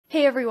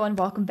everyone,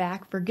 welcome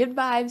back for good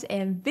vibes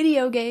and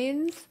video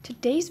games.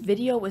 Today's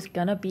video was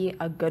gonna be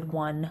a good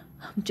one.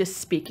 I'm just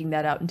speaking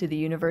that out into the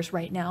universe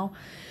right now,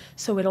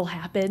 so it'll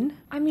happen.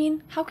 I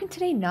mean, how can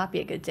today not be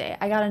a good day?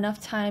 I got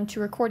enough time to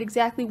record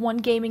exactly one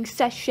gaming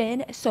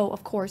session, so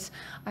of course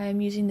I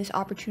am using this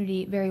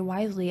opportunity very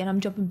wisely, and I'm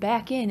jumping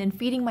back in and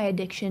feeding my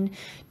addiction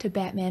to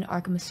Batman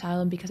Arkham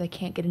Asylum because I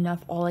can't get enough.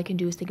 All I can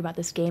do is think about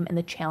this game and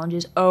the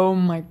challenges. Oh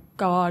my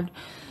god.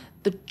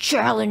 The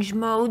challenge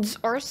modes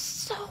are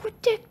so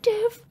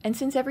addictive. And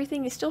since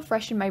everything is still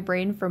fresh in my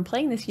brain from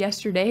playing this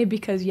yesterday,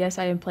 because yes,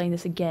 I am playing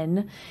this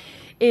again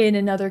in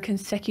another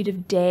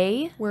consecutive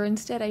day, where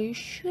instead I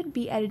should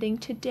be editing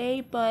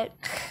today, but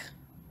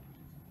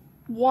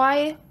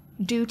why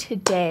do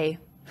today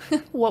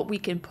what we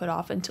can put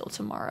off until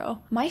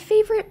tomorrow? My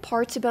favorite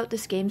parts about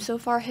this game so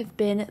far have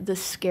been the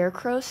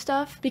scarecrow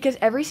stuff, because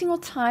every single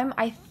time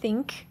I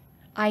think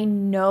I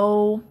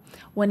know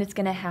when it's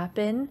gonna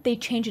happen, they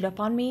change it up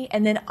on me,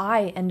 and then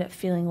I end up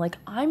feeling like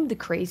I'm the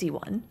crazy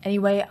one.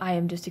 Anyway, I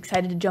am just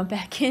excited to jump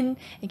back in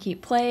and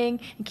keep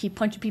playing and keep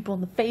punching people in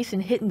the face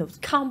and hitting those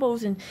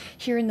combos and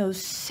hearing those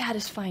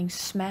satisfying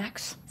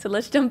smacks. So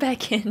let's jump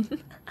back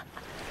in.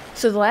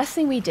 So the last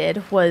thing we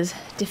did was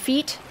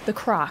defeat the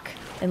croc,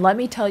 and let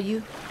me tell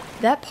you,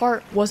 that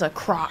part was a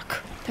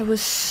croc. That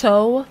was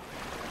so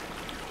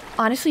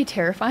honestly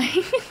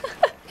terrifying.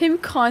 Him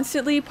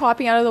constantly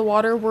popping out of the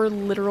water were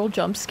literal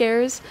jump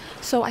scares.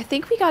 So I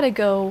think we gotta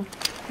go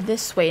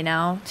this way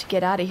now to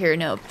get out of here.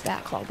 No,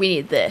 Batclaw. We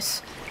need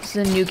this. This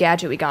is a new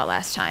gadget we got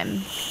last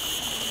time.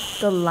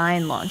 The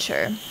line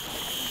launcher. I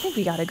think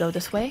we gotta go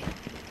this way.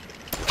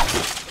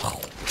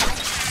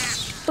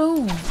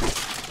 Boom.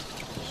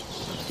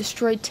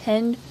 Destroyed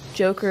 10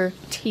 Joker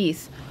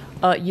teeth.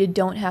 You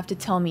don't have to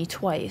tell me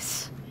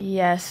twice.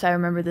 Yes, I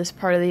remember this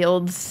part of the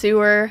old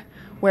sewer,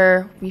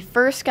 where we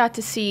first got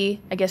to see,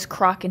 I guess,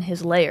 Croc in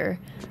his lair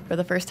for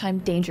the first time.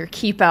 Danger,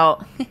 keep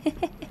out. It's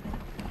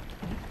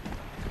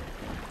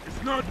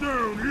not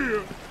down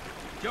here.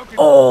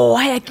 Oh,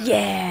 heck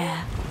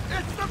yeah.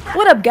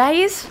 What up,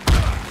 guys?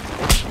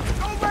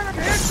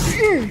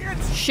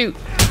 Shoot.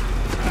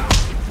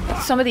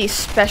 Some of these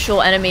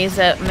special enemies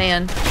that,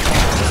 man.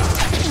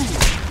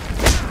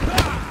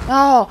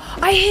 Oh,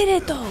 I hit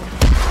it though.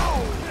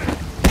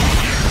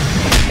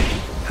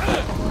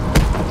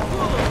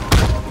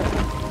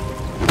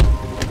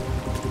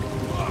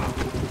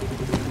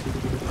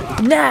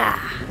 Nah!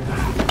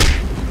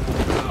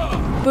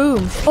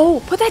 Boom.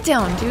 Oh, put that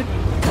down, dude.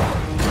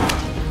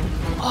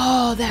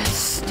 Oh, that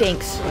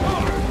stinks.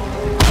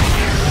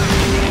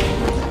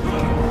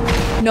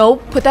 No,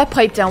 put that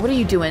pipe down. What are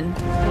you doing?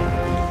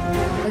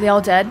 Are they all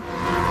dead?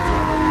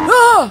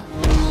 Ah!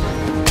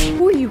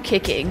 Who are you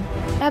kicking?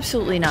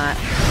 Absolutely not.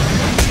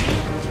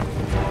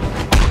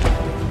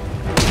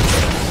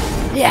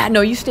 Yeah,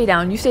 no, you stay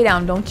down. You stay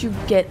down. Don't you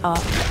get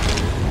up.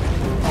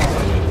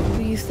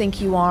 Who do you think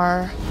you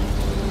are?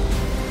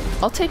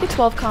 I'll take a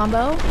 12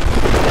 combo.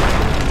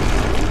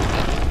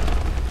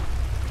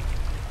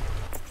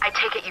 I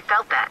take it you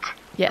felt that?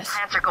 Yes. The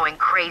plants are going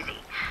crazy.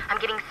 I'm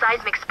getting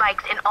seismic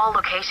spikes in all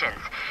locations.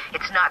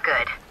 It's not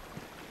good.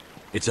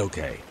 It's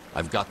okay.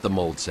 I've got the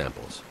mold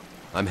samples.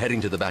 I'm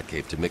heading to the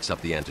Batcave to mix up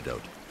the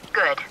antidote.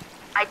 Good.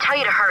 I tell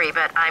you to hurry,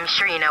 but I'm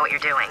sure you know what you're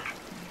doing.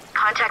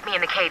 Contact me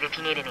in the cave if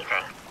you need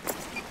anything.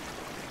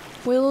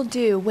 Will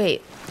do.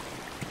 Wait.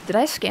 Did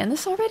I scan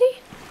this already?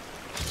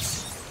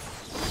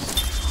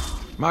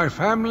 My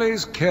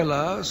family's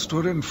killer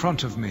stood in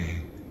front of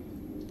me.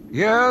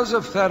 Years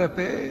of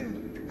therapy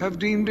have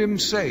deemed him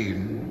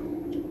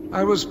sane.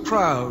 I was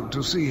proud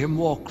to see him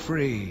walk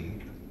free.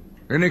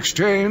 In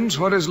exchange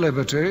for his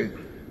liberty,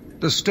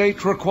 the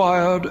state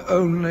required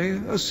only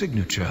a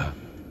signature.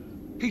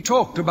 He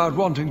talked about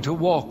wanting to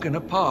walk in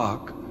a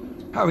park,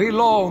 how he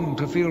longed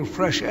to feel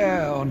fresh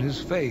air on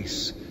his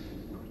face.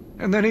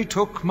 And then he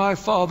took my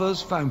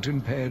father's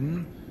fountain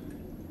pen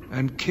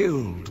and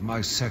killed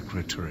my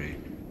secretary.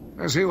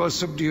 As he was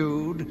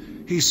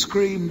subdued, he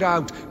screamed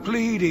out,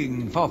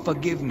 pleading for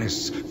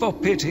forgiveness, for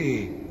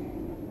pity.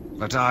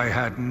 But I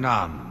had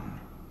none.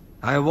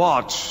 I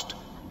watched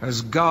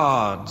as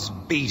guards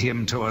beat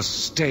him to a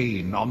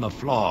stain on the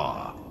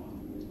floor.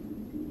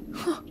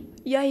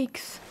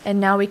 Yikes. And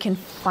now we can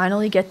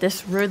finally get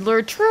this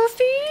Riddler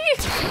trophy!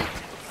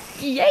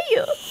 Yeah!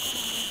 Here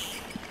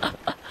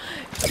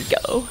we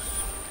go.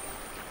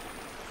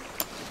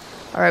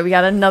 Alright, we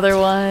got another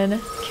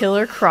one.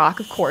 Killer Croc,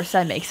 of course,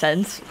 that makes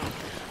sense.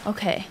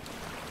 Okay.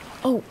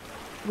 Oh,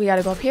 we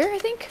gotta go up here, I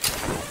think?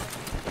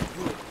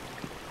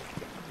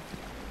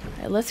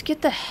 Alright, let's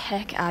get the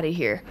heck out of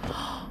here.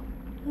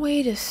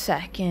 Wait a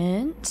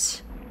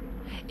second.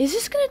 Is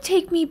this gonna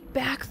take me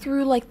back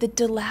through, like, the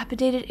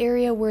dilapidated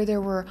area where there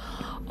were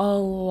a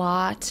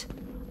lot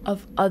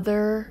of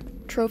other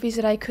trophies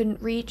that I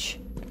couldn't reach?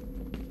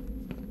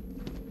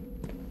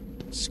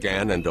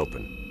 Scan and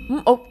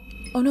open. Oh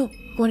no.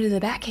 Going to the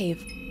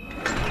Batcave.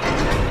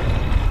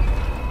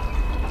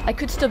 I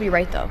could still be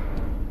right, though.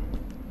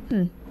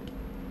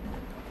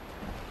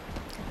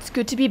 It's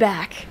good to be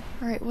back.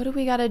 Alright, what do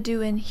we gotta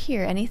do in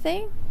here?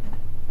 Anything?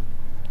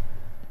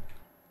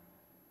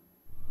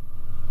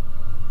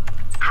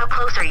 How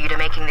close are you to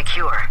making the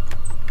cure?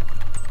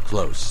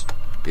 Close.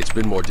 It's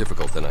been more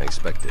difficult than I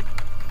expected.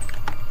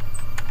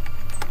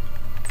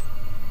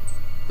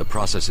 The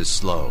process is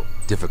slow,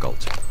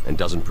 difficult, and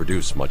doesn't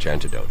produce much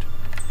antidote.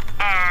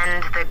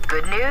 And the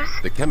good news?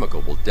 The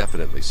chemical will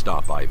definitely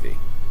stop Ivy.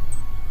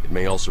 It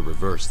may also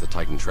reverse the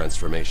Titan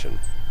transformation.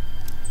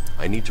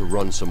 I need to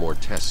run some more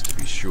tests to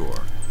be sure.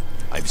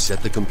 I've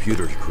set the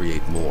computer to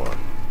create more,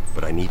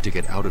 but I need to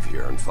get out of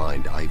here and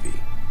find Ivy.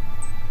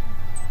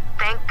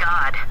 Thank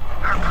God.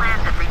 Her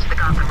plans have reached the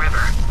Gotham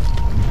River.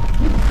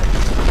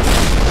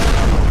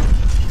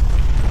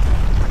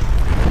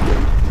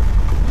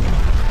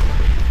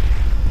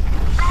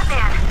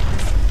 Batman!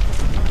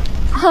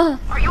 Huh.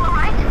 Are you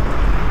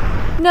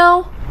alright?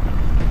 No.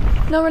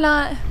 No, we're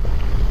not.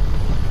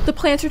 The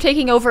plants are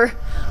taking over.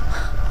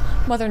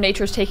 Mother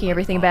Nature's taking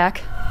everything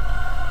back.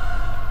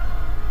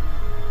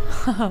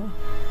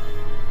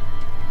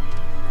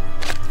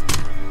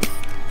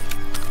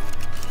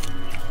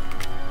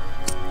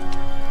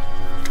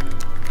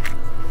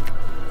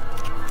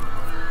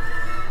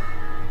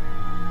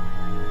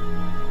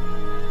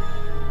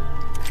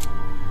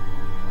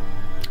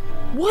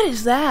 What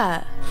is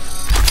that?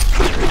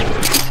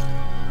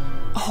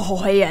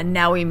 Oh yeah,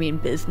 now we mean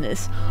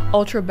business.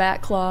 Ultra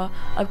Bat Claw,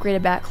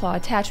 upgraded Bat Claw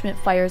attachment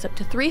fires up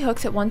to 3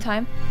 hooks at one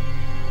time.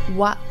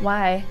 What?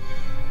 Why?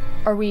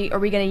 Are we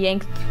gonna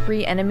yank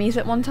 3 enemies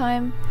at one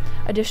time?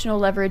 Additional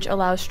leverage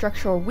allows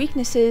structural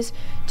weaknesses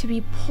to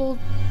be pulled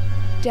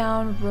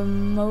down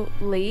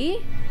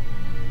remotely.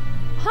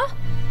 Huh?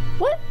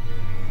 What?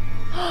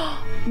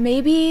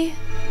 Maybe.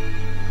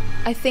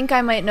 I think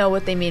I might know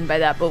what they mean by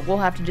that, but we'll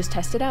have to just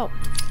test it out.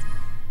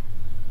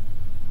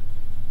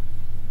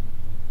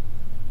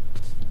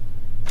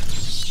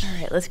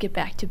 Alright, let's get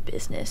back to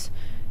business.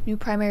 New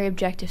primary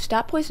objective,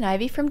 stop Poison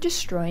Ivy from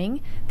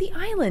destroying the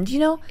island. You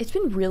know, it's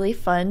been really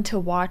fun to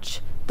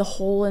watch the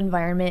whole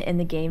environment in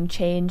the game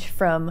change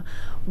from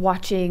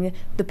watching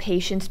the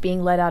patients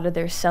being let out of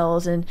their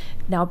cells and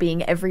now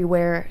being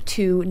everywhere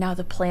to now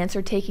the plants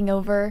are taking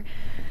over.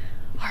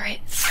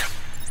 Alright,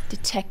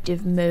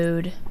 detective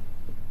mode.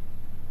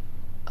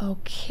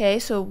 Okay,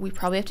 so we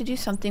probably have to do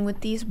something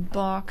with these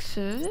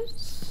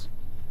boxes,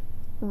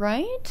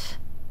 right?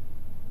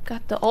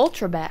 Got the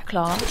Ultra Bat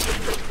Claw.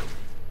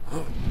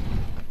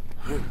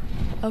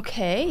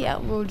 Okay, yeah,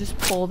 we'll just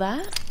pull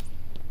that.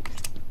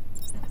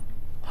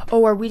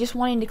 Oh, are we just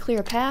wanting to clear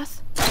a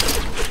path?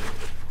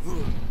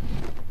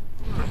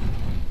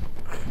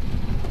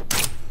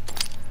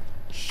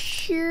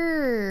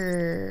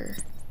 Sure.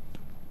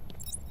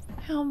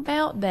 How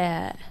about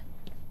that?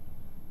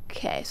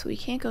 Okay, so we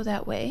can't go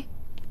that way.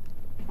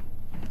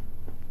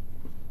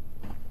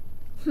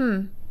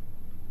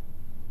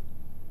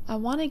 I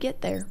want to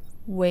get there.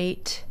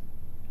 Wait.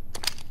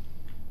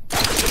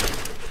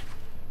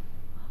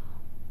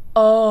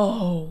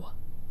 Oh.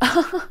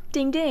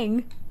 Ding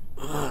ding.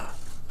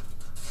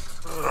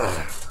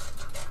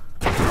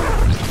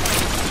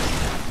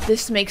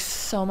 This makes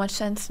so much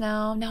sense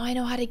now. Now I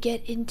know how to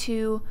get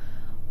into,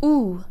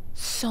 ooh,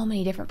 so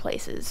many different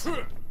places.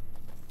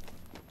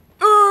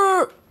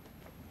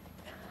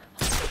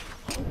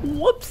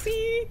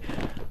 Whoopsie.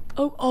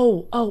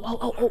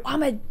 Oh,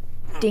 I'm a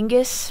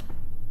dingus.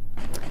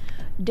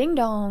 Ding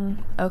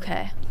dong.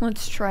 Okay,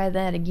 let's try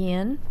that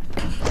again.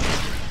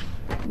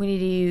 We need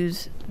to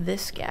use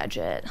this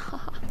gadget.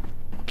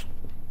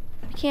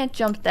 I can't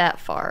jump that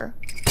far.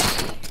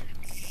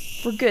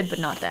 We're good, but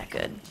not that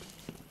good.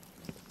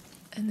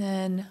 And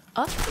then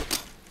up.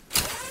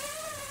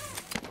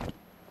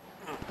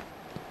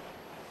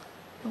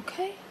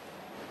 Okay.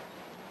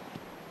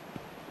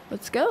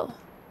 Let's go.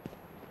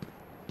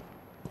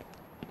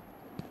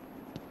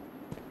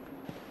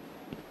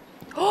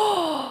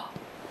 Oh!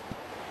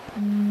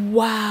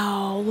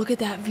 Wow, look at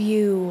that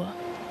view.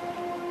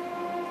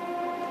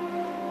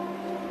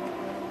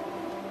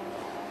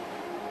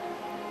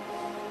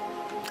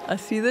 I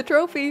see the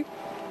trophy.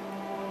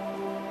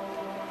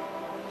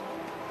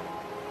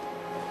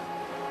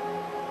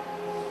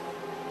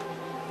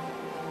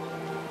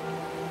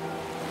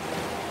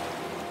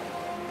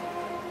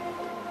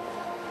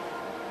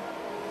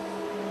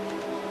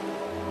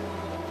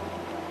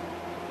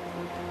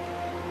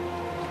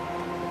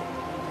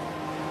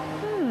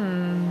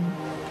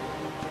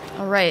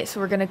 Alright, so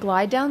we're gonna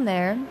glide down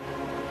there.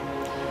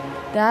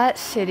 That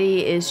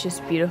city is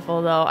just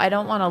beautiful though. I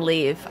don't want to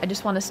leave. I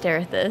just want to stare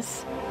at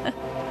this.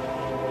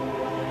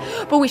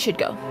 But we should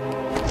go.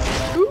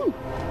 Ooh.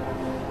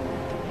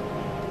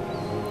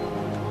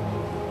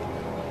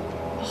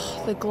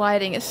 Oh, the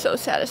gliding is so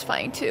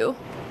satisfying too.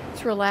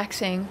 It's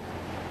relaxing.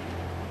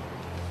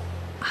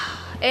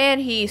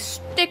 And he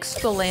sticks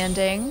the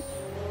landing.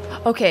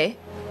 Okay,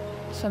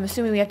 so I'm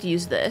assuming we have to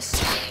use this.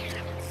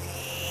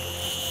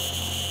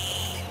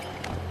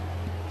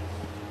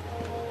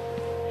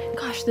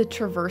 Gosh, the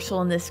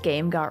traversal in this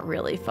game got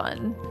really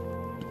fun.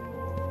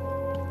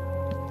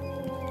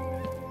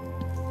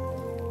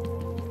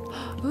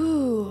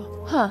 Ooh,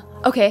 huh,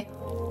 okay.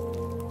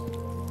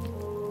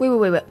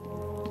 Wait.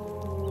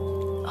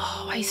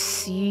 Oh, I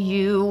see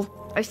you.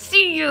 I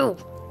see you.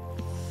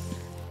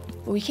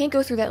 But we can't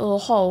go through that little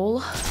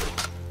hole.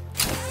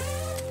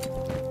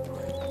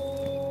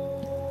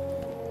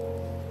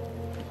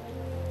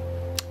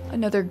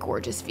 Another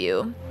gorgeous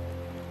view.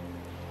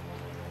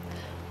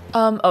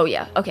 Oh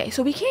yeah, okay,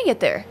 so we can get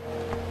there.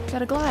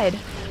 Gotta glide.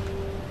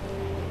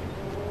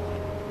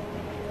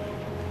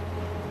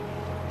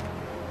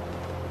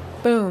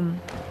 Boom.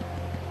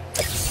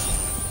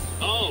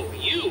 Oh,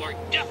 you are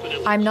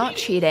definitely I'm not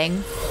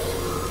cheating.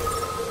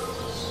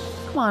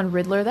 Come on,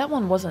 Riddler, that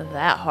one wasn't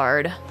that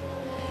hard.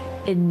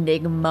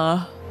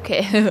 Enigma.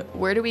 Okay,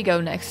 where do we go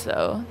next,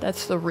 though?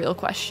 That's the real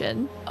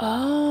question.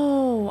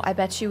 Oh, I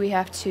bet you we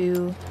have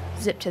to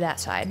zip to that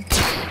side.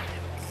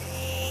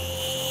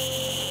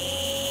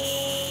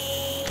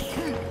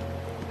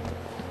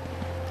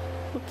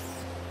 Oops.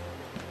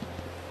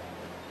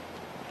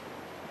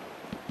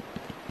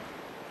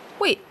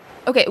 Wait.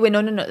 Okay, wait,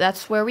 no,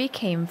 that's where we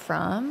came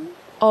from.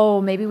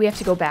 Oh, maybe we have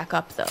to go back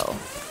up, though.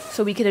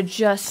 So we could have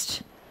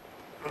just,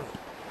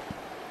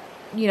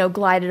 you know,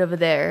 glided over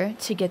there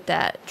to get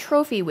that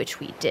trophy, which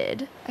we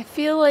did. I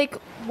feel like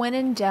when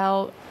in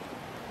doubt,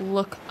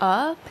 look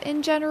up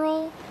in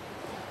general,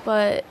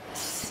 but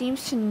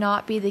seems to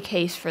not be the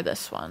case for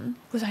this one.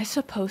 Was I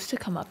supposed to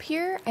come up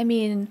here? I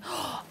mean,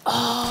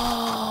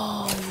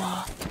 oh,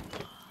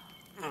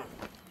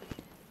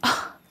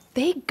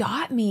 they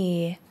got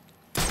me.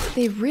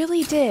 They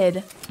really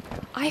did.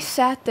 I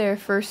sat there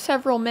for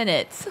several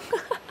minutes.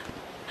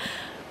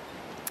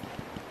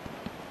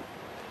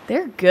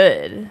 They're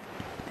good.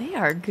 They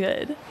are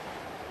good.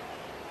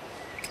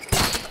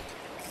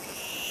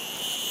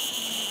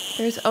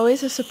 There's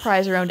always a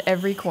surprise around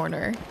every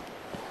corner.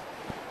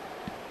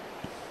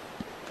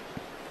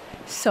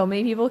 So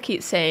many people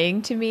keep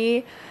saying to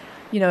me,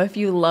 you know, if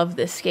you love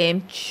this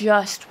game,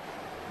 just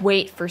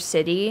wait for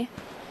City.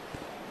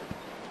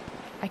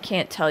 I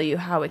can't tell you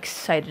how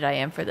excited I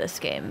am for this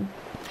game.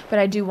 But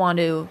I do want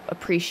to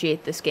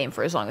appreciate this game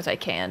for as long as I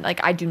can.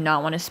 Like, I do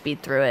not want to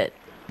speed through it.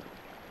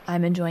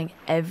 I'm enjoying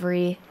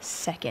every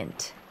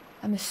second.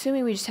 I'm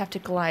assuming we just have to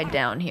glide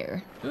down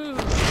here.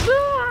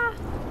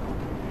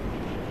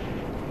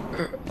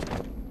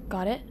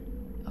 Got it.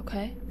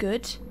 Okay,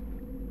 good.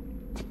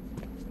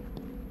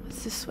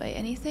 What's this way?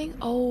 Anything?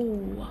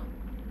 Oh.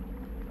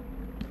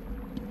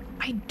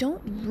 I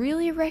don't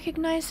really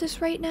recognize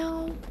this right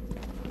now.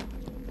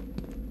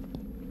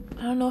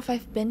 I don't know if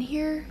I've been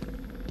here.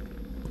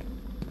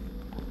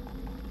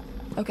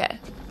 Okay.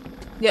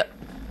 Yep.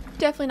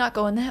 Definitely not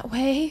going that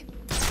way.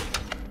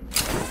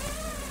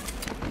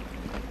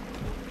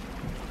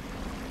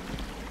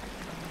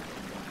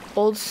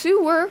 Old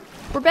sewer.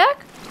 We're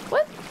back?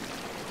 What?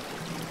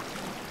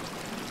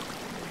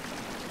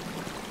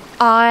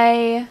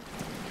 I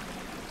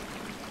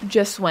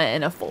just went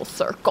in a full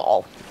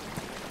circle.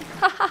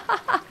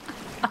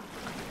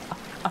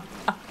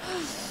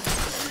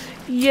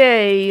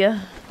 Yay.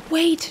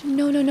 Wait,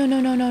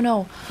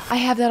 no. I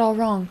have that all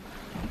wrong.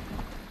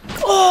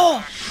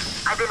 Oh!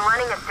 I've been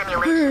running a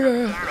simulation of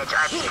the damage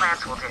Ivy's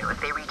plants will do if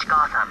they reach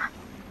Gotham.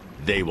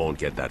 They won't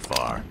get that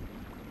far.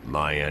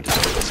 My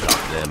antidote will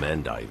stop them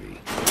and Ivy.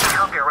 I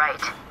hope you're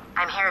right.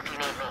 I'm here if you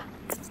need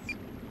me.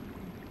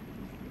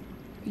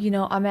 You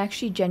know, I'm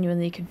actually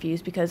genuinely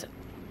confused because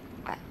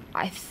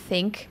I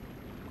think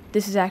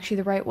this is actually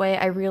the right way.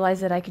 I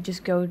realized that I could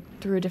just go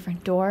through a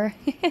different door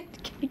and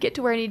get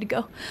to where I need to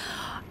go.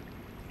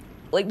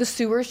 Like, the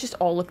sewers just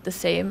all look the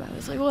same. I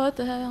was like, what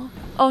the hell?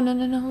 Oh, no.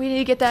 We need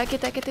to get that.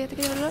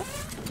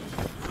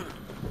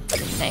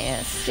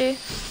 Nasty.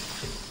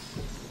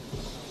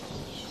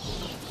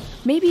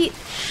 Maybe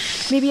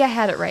I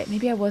had it right.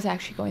 Maybe I was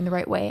actually going the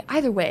right way.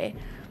 Either way,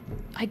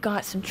 I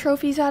got some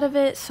trophies out of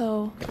it,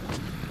 so...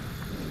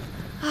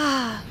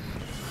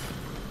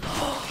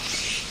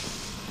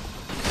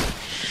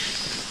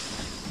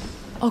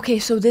 Okay,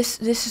 so this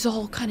is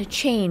all kind of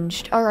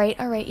changed. All right,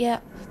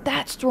 yeah.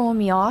 That's throwing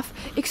me off.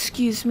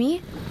 Excuse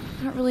me.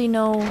 I don't really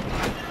know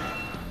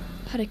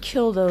how to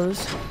kill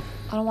those.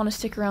 I don't want to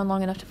stick around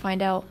long enough to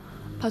find out.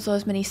 Puzzle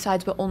has many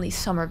sides, but only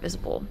some are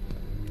visible.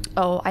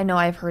 Oh, I know,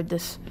 I've heard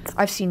this.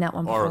 I've seen that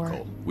one before.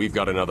 Oracle, we've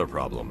got another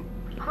problem.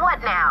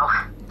 What now?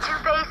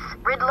 Two-Face?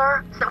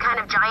 Riddler? Some kind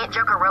of giant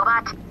Joker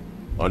robot?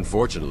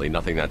 Unfortunately,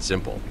 nothing that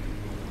simple.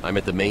 I'm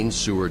at the main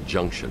sewer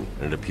junction,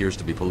 and it appears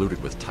to be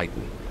polluted with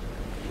Titan.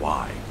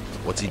 Why?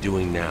 What's he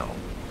doing now?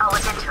 I'll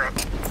look into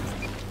it.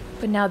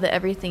 But now that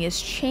everything is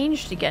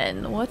changed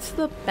again, what's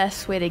the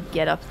best way to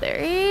get up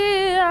there?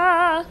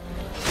 Yeah.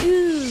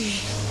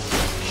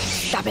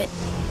 Stop it.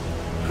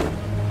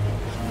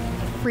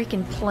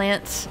 Freaking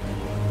plants.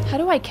 How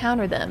do I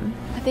counter them?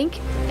 I think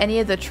any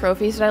of the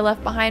trophies that I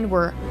left behind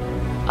were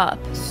up.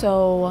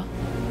 So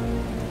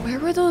where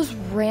were those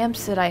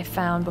ramps that I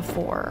found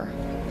before?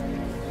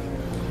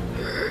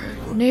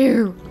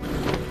 No.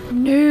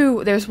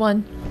 There's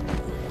one.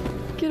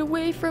 Get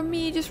away from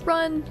me. Just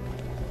run.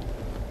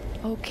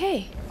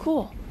 Okay,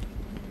 cool.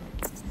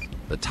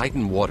 The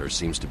Titan water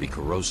seems to be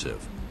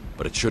corrosive,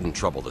 but it shouldn't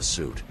trouble the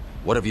suit.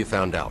 What have you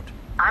found out?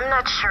 I'm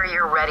not sure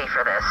you're ready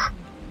for this.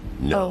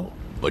 No.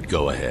 but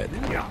go ahead.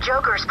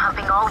 Joker's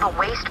pumping all the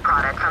waste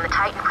product from the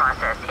Titan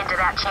process into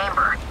that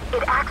chamber.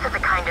 It acts as a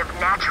kind of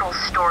natural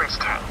storage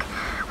tank.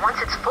 Once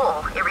it's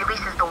full, it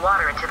releases the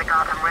water into the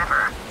Gotham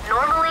River.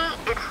 Normally,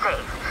 it's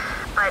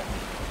safe, but...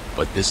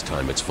 But this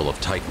time it's full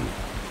of Titan.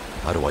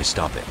 How do I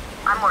stop it?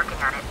 I'm working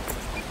on it.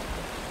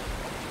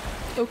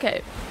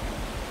 Okay.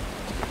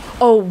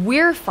 Oh,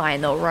 we're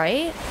fine though,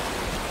 right?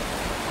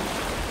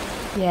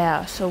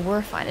 Yeah, so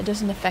we're fine. It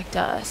doesn't affect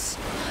us.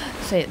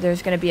 So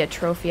there's gonna be a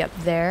trophy up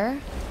there.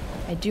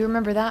 I do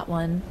remember that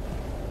one.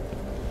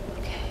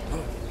 Okay.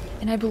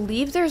 And I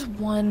believe there's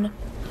one...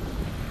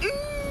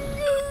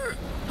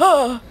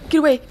 Oh, get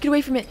away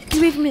from it, get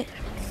away from it.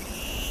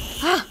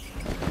 Ah.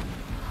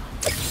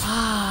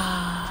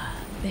 Ah,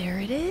 there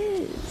it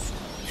is.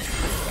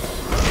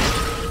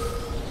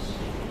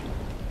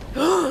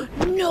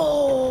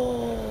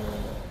 No.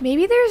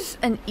 Maybe there's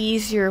an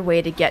easier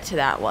way to get to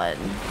that one.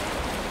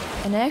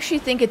 And I actually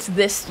think it's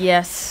this,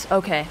 yes,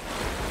 okay.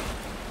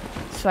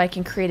 So I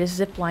can create a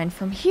zip line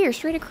from here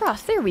straight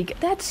across. There we go.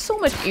 That's so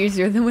much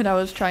easier than what I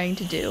was trying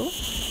to do.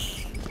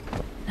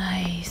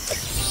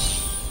 Nice.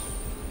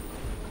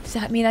 Does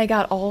that mean I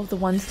got all of the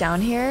ones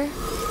down here?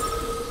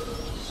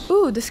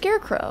 Ooh, the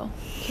scarecrow.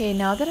 Okay,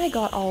 now that I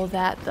got all of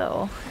that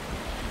though,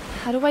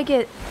 how do I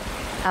get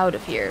out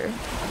of here?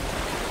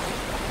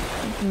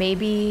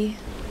 Maybe...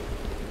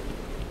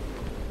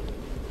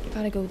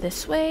 Gotta go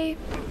this way?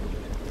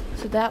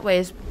 So that way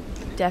is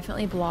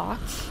definitely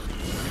blocked.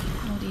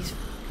 All these...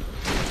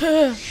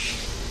 I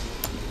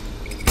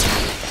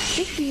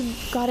think we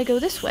gotta go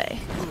this way.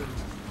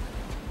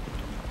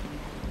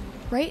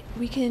 Right?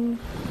 We can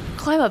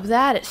climb up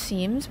that, it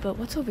seems, but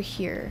what's over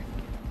here?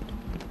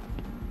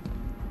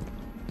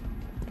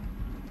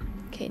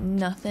 Okay,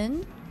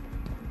 nothing.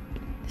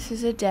 This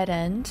is a dead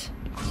end.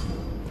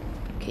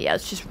 Okay, yeah,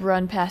 let's just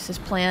run past this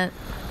plant.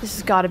 This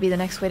has got to be the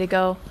next way to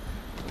go.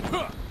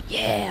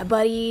 Yeah,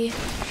 buddy.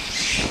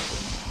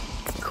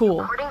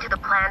 Cool. According to the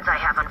plans I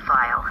have on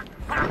file,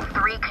 there are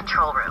 3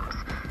 control rooms.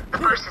 The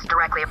first is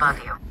directly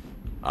above you.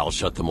 I'll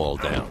shut them all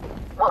down.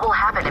 What will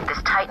happen if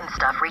this Titan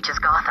stuff reaches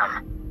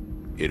Gotham?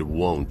 It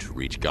won't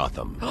reach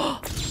Gotham.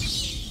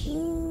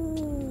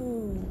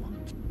 Ooh.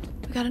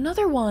 We got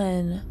another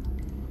one.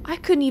 I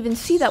couldn't even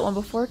see that one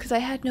before because I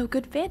had no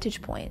good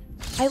vantage point.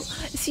 It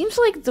seems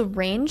like the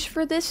range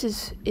for this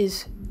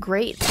is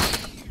great.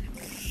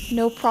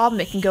 No problem,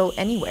 it can go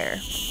anywhere.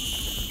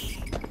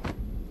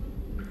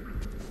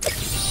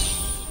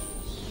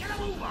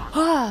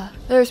 Ah,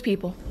 there's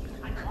people.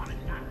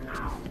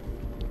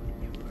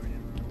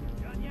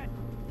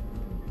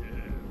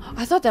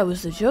 I thought that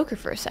was the Joker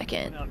for a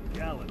second.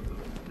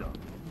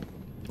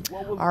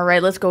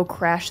 Alright, let's go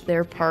crash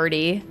their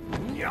party.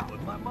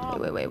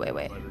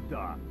 Wait.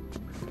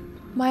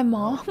 My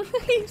mom?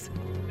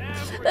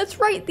 That's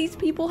right, these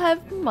people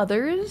have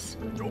mothers.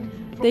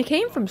 They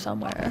came from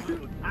somewhere.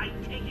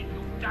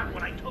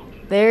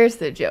 There's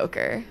the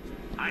Joker.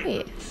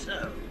 Wait.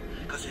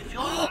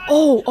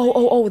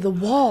 Oh, the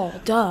wall,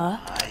 duh.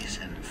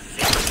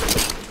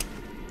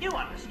 You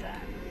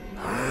understand.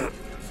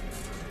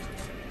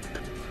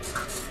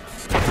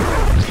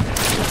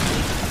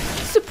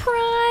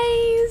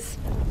 Surprise!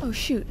 Oh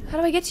shoot, how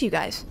do I get to you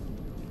guys?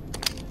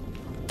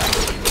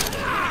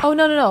 Oh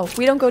no,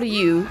 we don't go to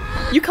you.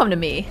 You come to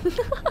me.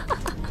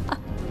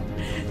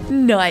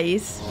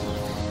 Nice.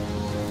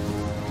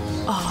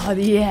 Oh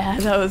yeah,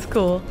 that was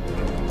cool.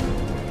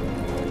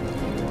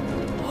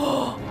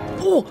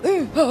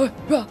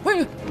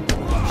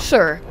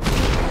 Sure.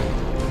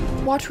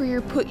 Watch where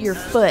you put your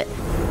foot.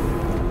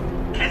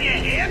 Can you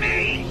hear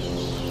me?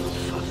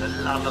 For the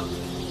love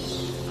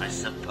of... I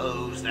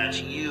suppose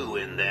that's you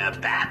in there,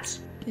 Bat.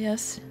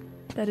 Yes,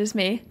 that is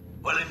me.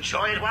 Well,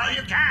 enjoy it while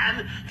you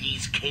can.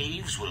 These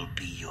caves will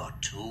be your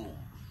tomb.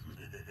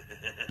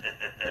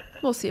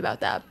 We'll see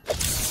about that.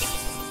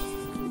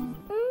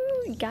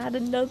 Got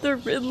another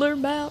Riddler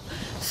map.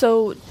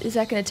 So, is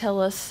that going to tell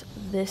us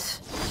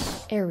this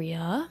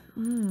area?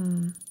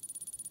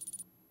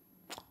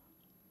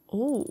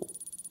 Oh.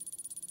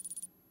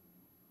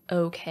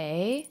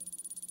 Okay.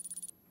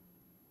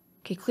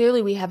 Okay,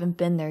 clearly we haven't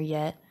been there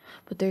yet.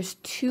 But there's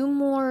 2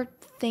 more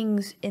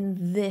things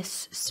in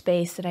this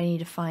space that I need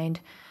to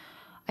find.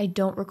 I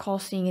don't recall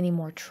seeing any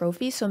more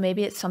trophies, so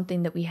maybe it's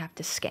something that we have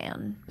to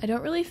scan. I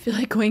don't really feel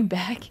like going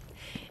back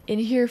in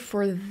here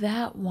for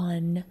that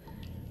one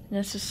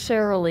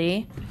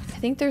necessarily. I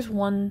think there's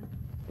one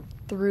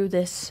through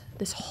this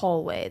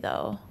hallway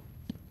though.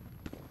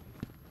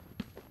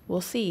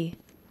 We'll see.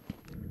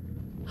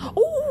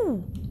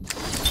 Ooh!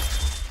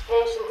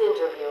 Patient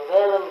interview,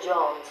 Valen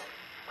Jones.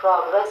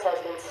 Progress has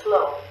been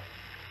slow.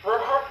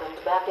 What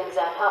happened back in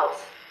that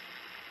house?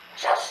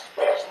 Just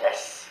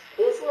business.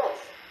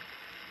 Business?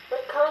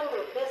 What kind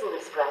of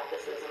business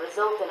practices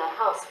result in a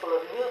house full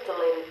of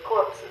mutilated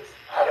corpses?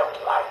 I don't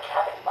like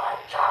having my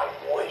time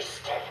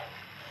wasted.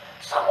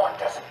 Someone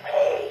doesn't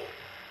pay.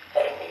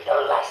 They need a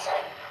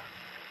lesson.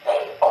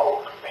 They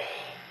owed me.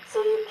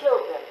 So you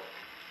killed them,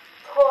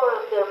 tore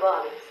up their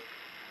bodies.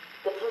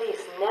 The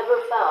police never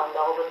found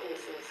all the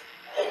pieces.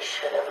 They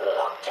should have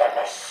looked. trapped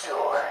in the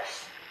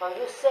sewers. Are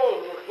you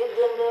saying you hid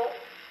them there?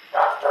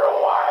 After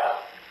a while.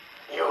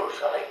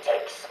 Usually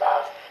takes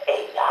about 8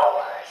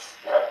 hours.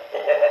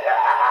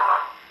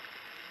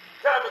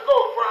 Time to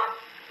go, Croc.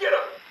 Get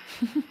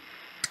him!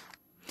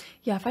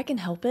 Yeah, if I can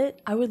help it,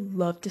 I would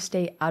love to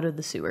stay out of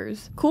the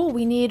sewers. Cool,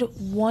 we need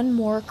one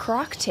more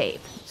croc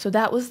tape. So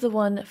that was the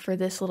one for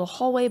this little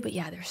hallway, but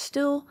yeah, there's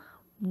still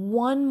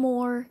one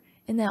more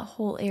in that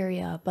whole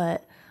area,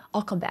 but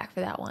I'll come back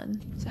for that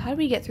one. So how do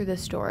we get through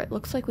this door? It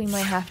looks like we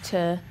might have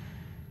to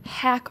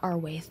hack our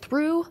way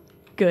through.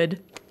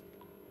 Good.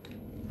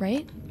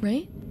 Right?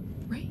 Right?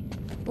 Right?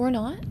 Or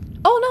not?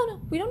 Oh,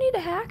 no, we don't need to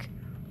hack.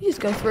 We just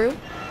go through.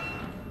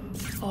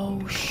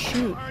 Oh,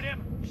 shoot.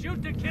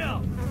 Shoot to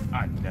kill.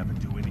 I'd never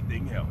do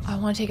anything else. I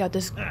want to take out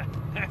this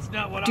That's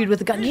not what dude with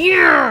the gun.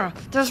 Yeah!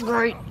 That's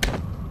right.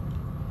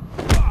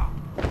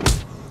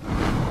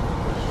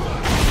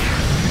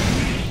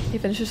 He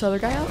finished this other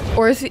guy off?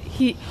 Or is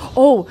he...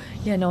 Oh,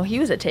 yeah, no, he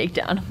was a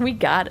takedown. We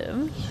got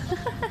him.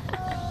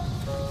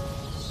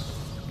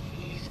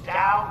 He's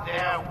down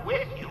there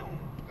with you,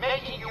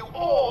 making you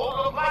all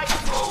look like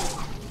food.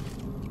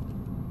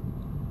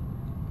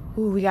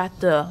 Ooh, we got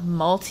the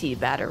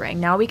multi-batarang.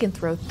 Now we can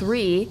throw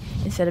 3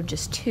 instead of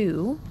just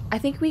 2. I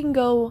think we can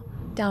go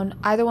down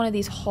either one of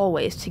these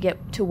hallways to get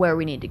to where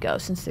we need to go,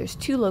 since there's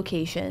 2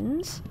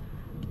 locations.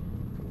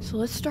 So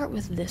let's start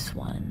with this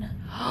one.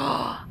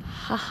 Ha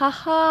ha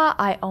ha!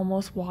 I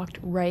almost walked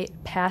right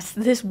past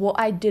this wall.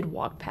 I did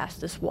walk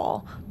past this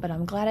wall, but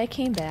I'm glad I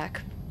came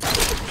back.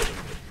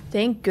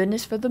 Thank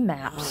goodness for the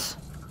maps.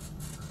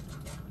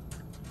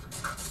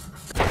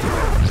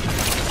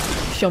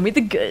 Show me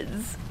the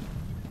goods.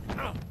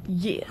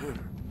 Yeah.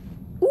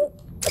 Ooh.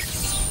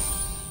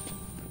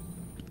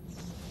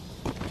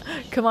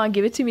 Come on,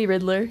 give it to me,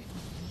 Riddler.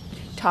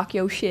 Talk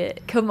your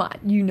shit. Come on,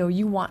 you know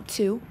you want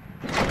to.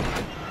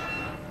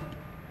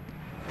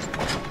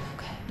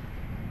 Okay.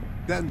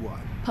 Then what?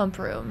 Pump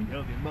room.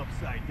 Held him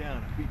upside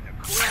down and beat the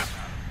crap out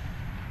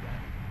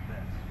of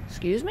him.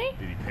 Excuse me?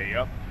 Did he pay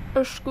up?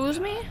 Excuse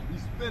me?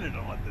 He's spinning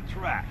him at the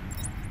track.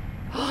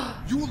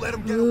 You let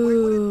him get away with it?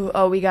 Ooh,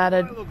 oh, we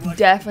gotta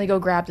definitely go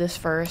grab this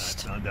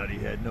first. Found out he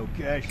had no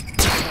cash.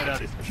 Cut out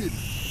his kidney,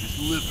 his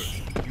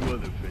liver, a few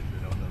other bits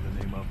I don't know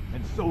the name of,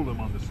 and sold them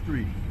on the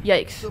street.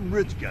 Yikes. Some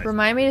rich guy.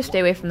 Remind me to stay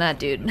away from that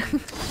dude.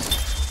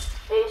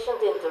 Patient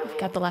interview.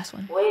 Got the last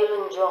one.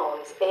 Waylon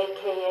Jones,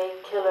 aka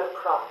Killer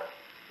Croc.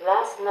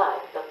 Last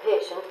night, the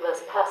patient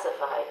was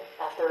pacified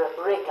after a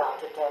breakout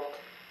attempt.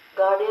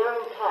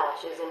 Gardarin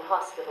Cash is in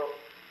hospital.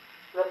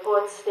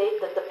 Reports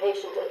state that the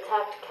patient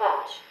attacked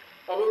Cash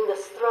and in the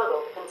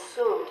struggle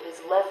consumed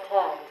his left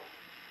hand.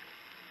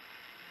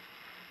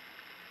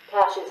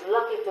 Cash is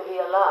lucky to be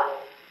alive.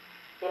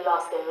 He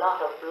lost a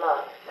lot of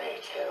blood.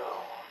 Me too.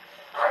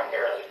 I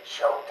nearly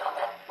choked on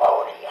that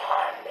bony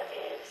hand of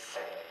his.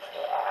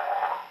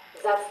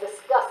 That's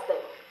disgusting.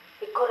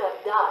 He could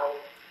have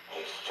died.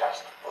 He's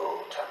just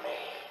food to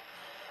me.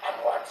 And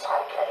once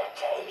I get a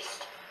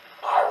taste,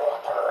 I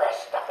want the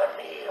rest of the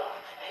meal.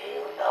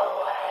 You know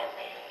what I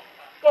mean.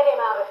 Get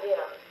him out of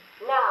here.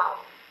 Now.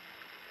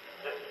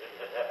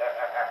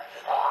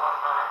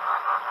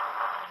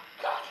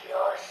 Got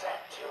your scent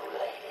too,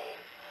 lady.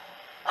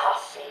 I'll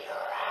see you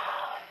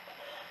around.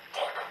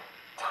 Tick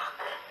tock,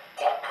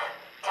 tick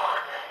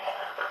tock.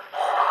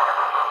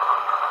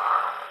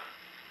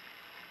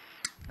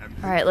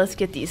 Alright, let's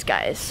get these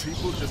guys.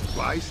 People just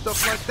buy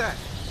stuff like that.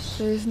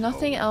 There's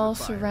nothing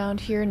else around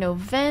here. No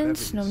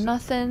vents, no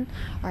nothing.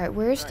 Alright,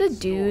 where's the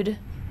dude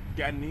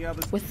Got any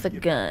others? with the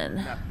gun?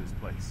 Not this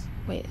place.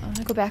 Wait, I'm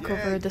gonna go back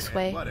over this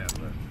way.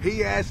 Whatever.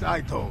 He asked,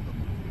 I told him.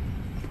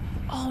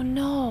 Oh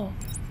no.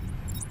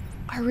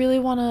 I really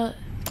wanna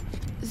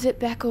zip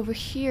back over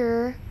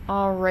here.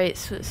 Alright,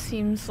 so it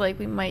seems like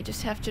we might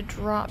just have to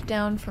drop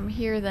down from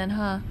here then,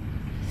 huh?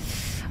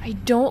 I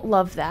don't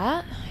love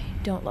that.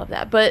 I don't love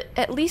that. But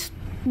at least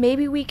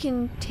maybe we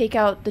can take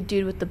out the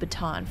dude with the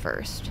baton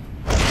first.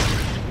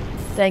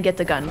 Then get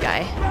the gun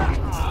guy.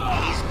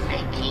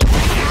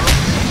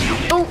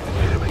 Oh!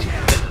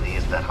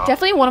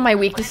 Definitely one of my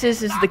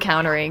weaknesses is the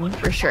countering,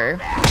 for sure.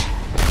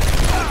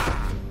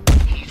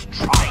 He's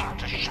trying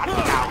to shut down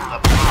the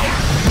power.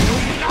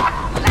 Do not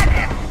let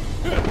him.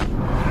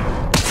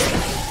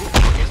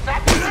 Is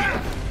that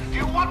clear? Do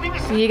you want me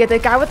to We need to get the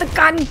guy with the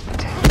gun! She's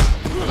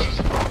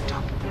fucked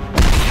up.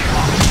 You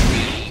want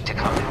me to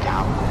come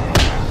down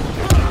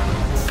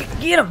there?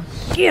 Get him!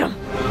 Get him!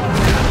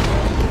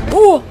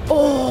 Oh!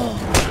 Oh!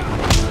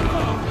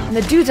 And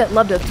the dudes that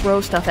love to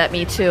throw stuff at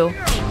me, too.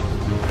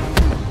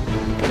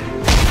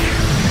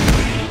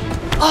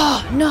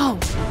 Oh, no!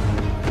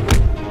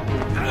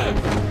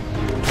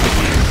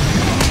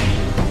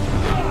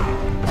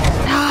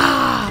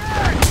 Ah!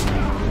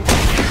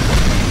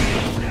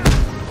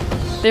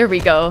 There we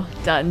go.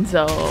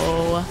 Dunzo.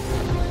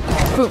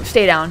 Boom,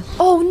 stay down.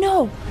 Oh,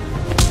 no!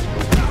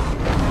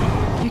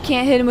 You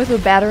can't hit him with a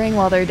batarang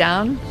while they're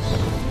down.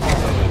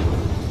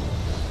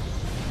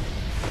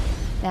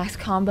 Max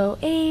combo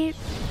 8.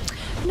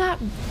 Not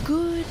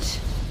good.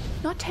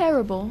 Not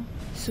terrible.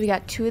 So we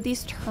got 2 of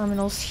these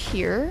terminals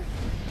here.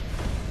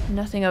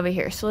 Nothing over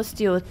here. So let's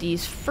deal with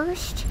these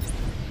first.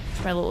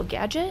 It's my little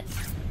gadget.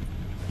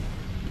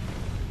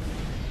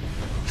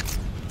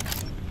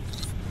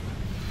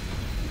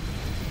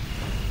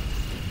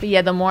 But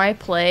yeah, the more I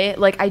play,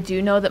 like, I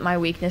do know that my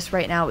weakness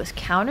right now is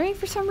countering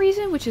for some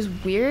reason, which is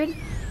weird.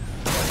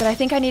 But I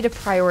think I need to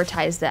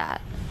prioritize that.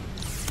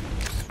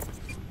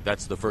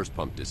 That's the first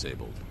pump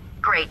disabled.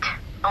 Great.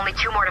 Only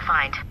 2 more to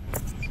find.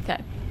 Okay.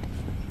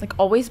 Like,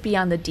 always be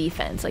on the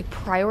defense. Like,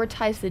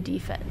 prioritize the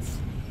defense.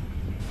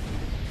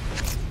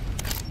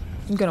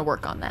 I'm gonna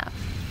work on that.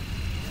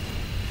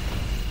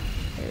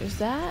 There's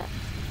that.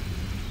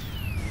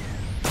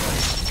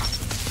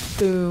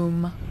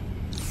 Boom.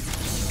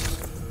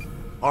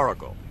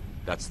 Oracle,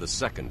 that's the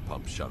second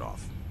pump shut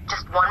off.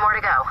 Just 1 more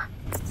to go.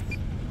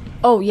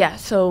 Oh, yeah,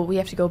 so we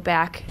have to go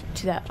back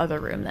to that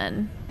other room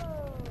then.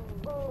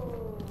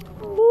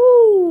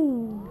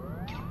 Ooh.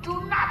 You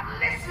do not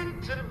listen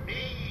to me.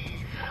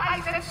 I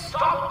said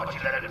stop, but you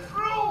let it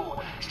through.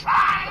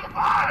 Try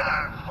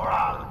harder, or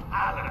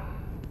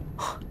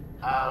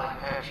I'll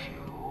hurt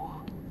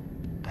you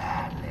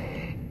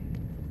badly.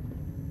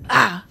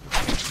 Ah!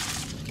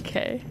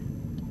 Okay.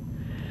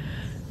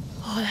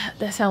 Oh,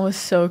 that sound was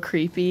so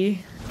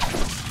creepy.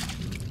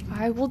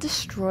 I will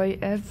destroy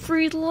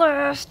every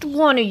last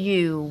one of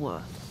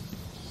you.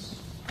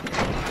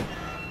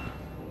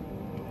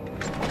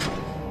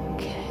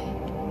 Okay.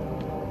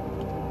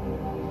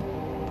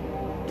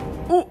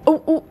 Ooh,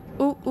 ooh, ooh,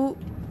 ooh, ooh.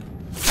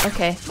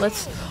 Okay,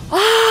 let's...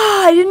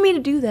 Ah! I didn't mean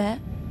to do that.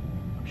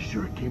 I'm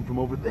sure it came from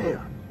over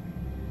there.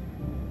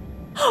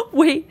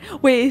 Wait,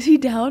 is he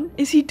down?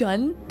 Is he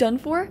done? Done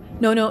for?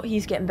 No,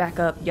 he's getting back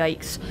up.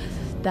 Yikes.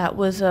 That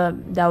was a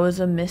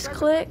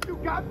misclick. You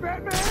got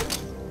Batman?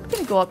 I'm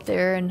gonna go up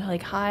there and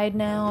like hide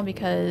now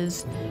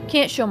because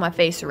can't show my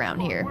face around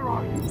here. Where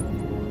are you?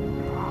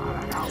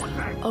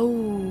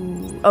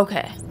 Oh,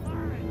 okay.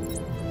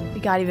 We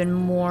got even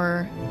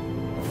more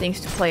things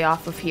to play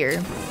off of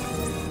here.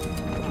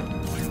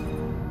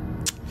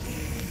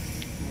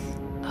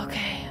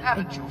 Okay.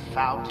 Haven't you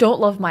found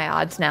Don't love my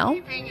odds now.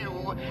 leaving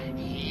you?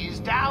 He's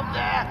down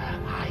there.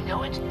 I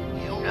know it.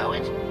 You know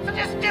it. So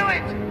just do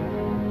it.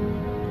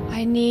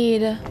 I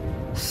need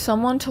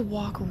someone to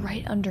walk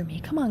right under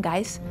me. Come on,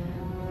 guys.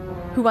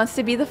 Who wants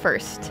to be the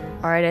first?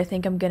 All right, I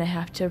think I'm gonna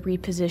have to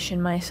reposition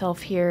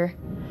myself here.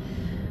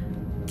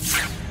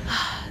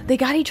 They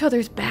got each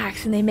other's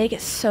backs and they make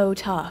it so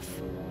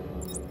tough.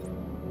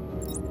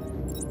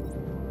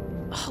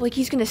 Oh, like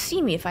he's gonna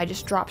see me if I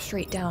just drop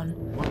straight down.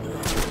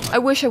 I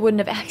wish I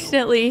wouldn't have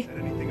accidentally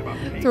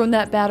thrown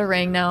that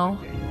batarang now.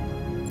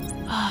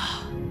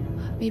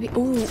 Maybe,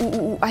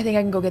 ooh, I think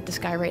I can go get this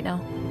guy right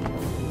now.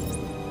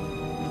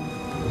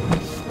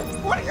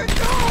 What are you doing?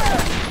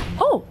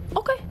 Oh,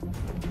 okay.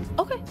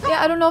 Okay.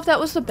 Yeah, I don't know if that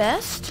was the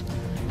best.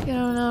 You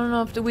know, I don't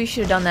know if we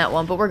should have done that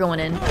one, but we're going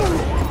in.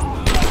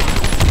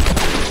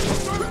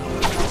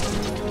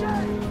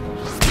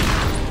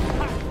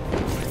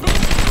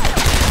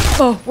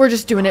 Oh, we're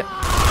just doing it.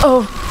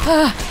 Oh,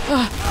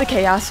 the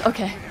chaos.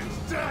 Okay.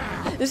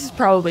 This is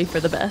probably for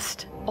the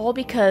best. All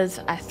because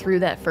I threw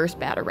that first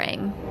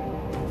batarang.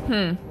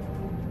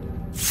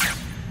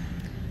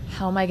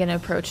 How am I gonna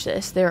approach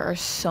this? There are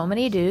so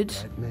many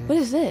dudes. What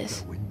is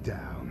this? Going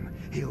down.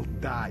 He'll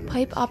die.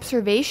 Pipe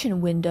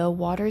observation window.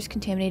 Water is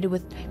contaminated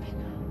with...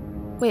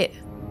 Wait.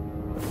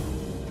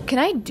 Can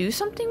I do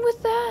something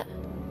with that?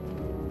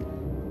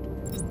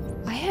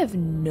 I have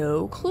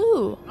no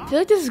clue. I feel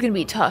like this is gonna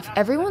be tough.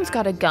 Everyone's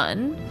got a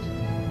gun.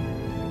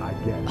 I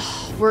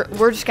guess.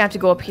 We're just gonna have to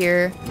go up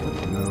here.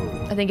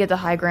 No. I think at the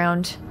high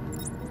ground.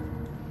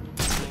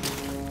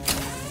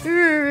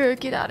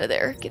 Get out of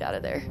there. Get out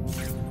of there.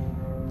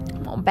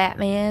 Come on,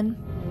 Batman.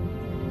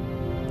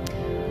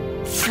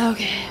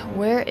 Okay,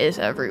 where is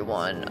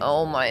everyone?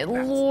 Oh my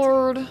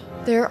lord.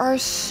 There are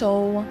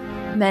so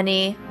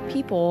many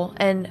people,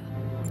 and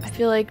I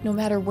feel like no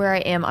matter where I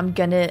am, I'm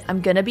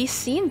gonna be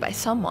seen by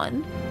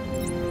someone.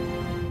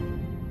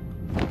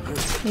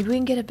 Maybe we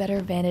can get a better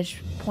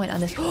vantage point on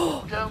this.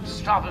 Don't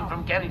stop him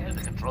from getting to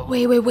the control.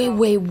 Wait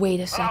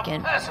a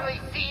second. I'll personally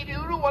feed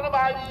you to one of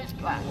Ivy's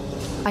plants.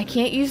 I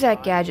can't use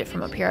that gadget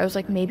from up here. I was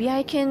like, maybe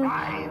I can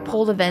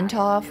pull the vent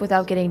off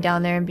without getting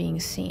down there and being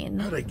seen.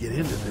 How'd I get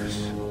into this?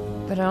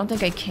 But I don't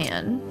think I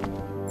can.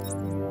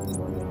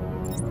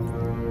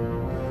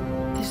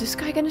 Is this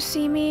guy gonna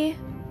see me?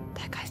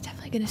 That guy's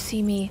definitely gonna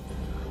see me.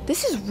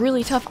 This is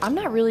really tough. I'm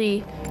not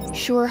really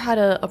sure how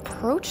to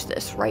approach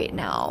this right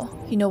now.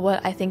 You know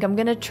what? I think I'm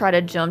gonna try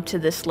to jump to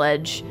this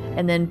ledge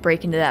and then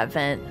break into that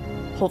vent.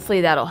 Hopefully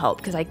that'll help,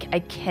 because I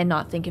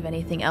cannot think of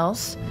anything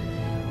else.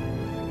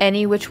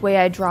 Any which way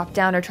I drop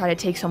down or try to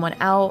take someone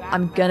out,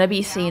 I'm gonna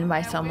be seen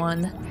by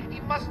someone.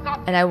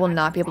 And I will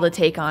not be able to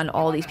take on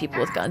all these people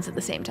with guns at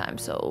the same time,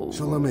 so...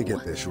 So let me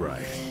get this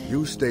right.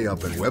 You stay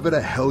up and wherever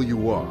the hell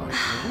you are,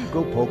 and we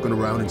go poking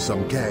around in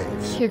some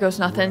caves. Here goes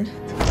nothing.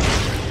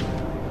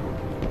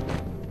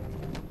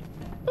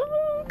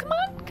 Come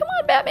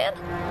on, Batman.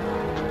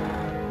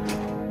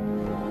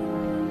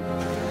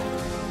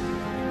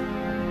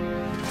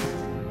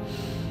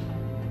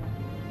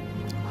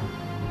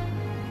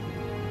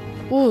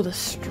 Ooh, the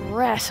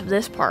stress of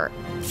this part.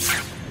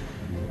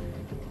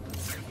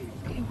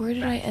 Okay, where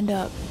did I end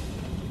up?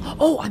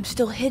 Oh, I'm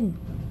still hidden.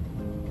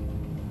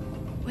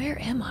 Where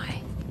am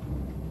I?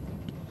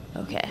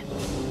 Okay.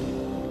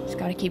 Just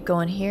gotta keep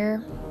going here.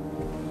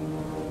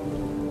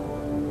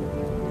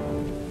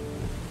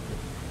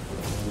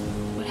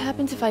 What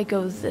happens if I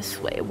go this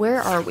way?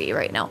 Where are we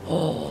right now?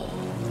 Oh.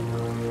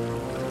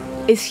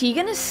 Is he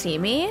gonna see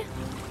me?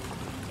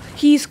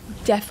 He's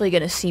definitely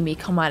gonna see me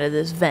come out of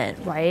this vent,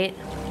 right?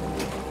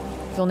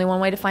 There's only one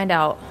way to find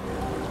out.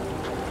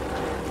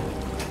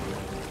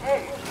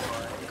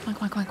 Come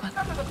on, come on, come on,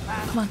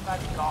 come on.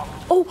 Come on.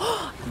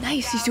 Oh,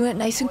 nice. He's doing it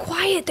nice and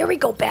quiet. There we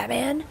go,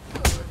 Batman.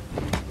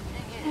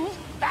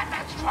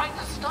 Batman's trying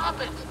to stop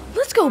it.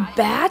 Let's go,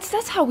 Bats.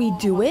 That's how we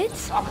do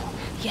it.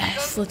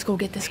 Yes, let's go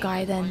get this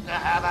guy then. To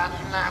have a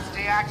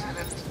nasty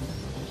accident.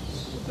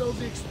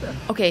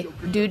 Okay,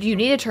 dude, you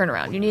need to turn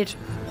around. You need to...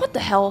 What the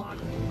hell?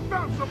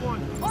 Found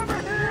someone!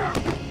 Over here!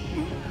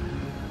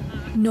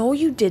 No,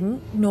 you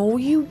didn't. No,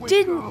 you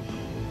didn't.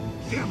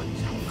 Damn it,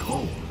 I'm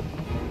cold.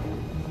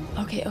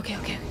 Okay, okay,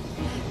 okay.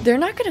 They're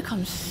not gonna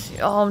come...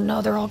 Oh,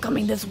 no, they're all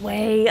coming this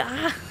way.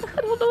 I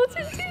don't know what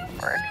to do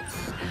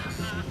first.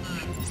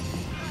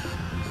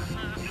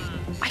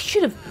 I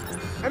should have...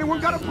 Anyone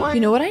got a plan?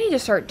 You know what I need to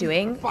start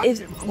doing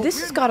is... This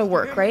has got to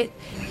work, right?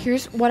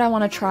 Here's what I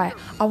want to try.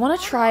 I want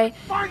to try...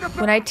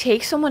 When I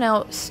take someone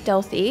out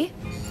stealthy,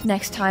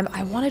 next time,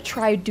 I want to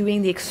try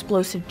doing the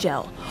explosive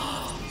gel.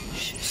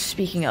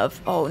 Speaking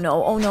of... Oh,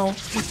 no. Oh, no.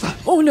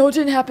 Oh, no, it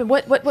didn't happen.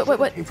 What?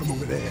 Came from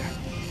over there.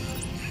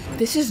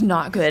 This is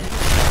not good.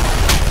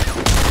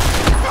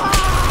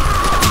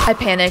 I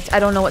panicked. I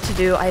don't know what to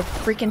do. I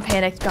freaking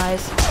panicked,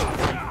 guys.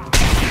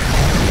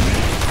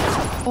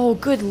 Oh,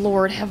 good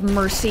lord, have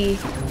mercy.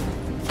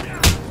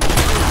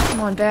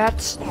 Come on,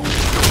 Bats.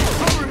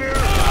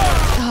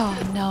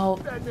 Oh, no.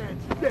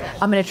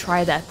 I'm gonna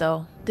try that,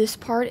 though. This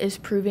part is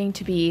proving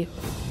to be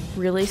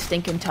really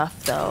stinking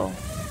tough, though.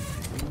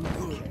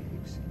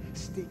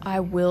 I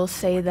will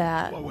say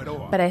that.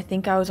 But I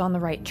think I was on the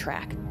right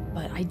track.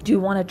 But I do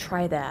want to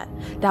try that.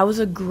 That was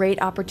a great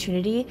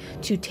opportunity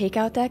to take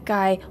out that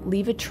guy,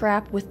 leave a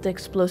trap with the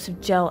explosive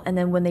gel, and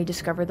then when they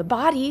discover the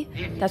body,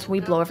 that's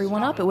when we blow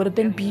everyone up. It would have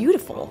been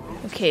beautiful.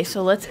 Okay,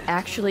 so let's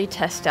actually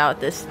test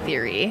out this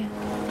theory.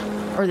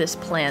 Or this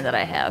plan that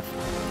I have.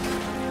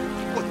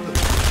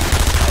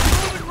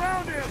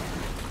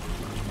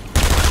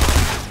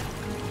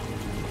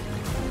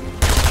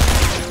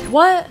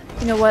 What?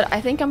 You know what?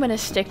 I think I'm going to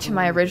stick to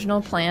my original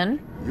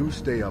plan. You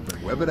stay up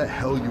and wherever the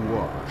hell you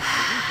are.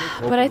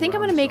 But I think I'm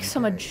going to make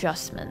some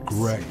adjustments.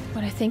 Great.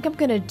 What I think I'm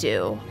going to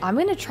do, I'm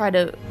going to try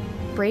to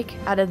break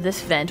out of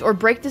this vent, or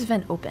break this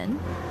vent open.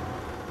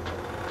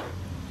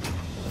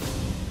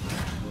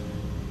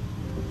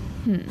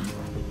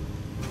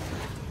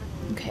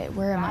 Okay,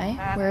 where am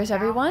I? Where is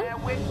everyone?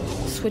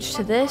 Switch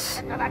to this.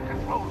 I'm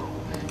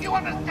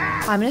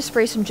going to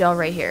spray some gel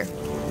right here.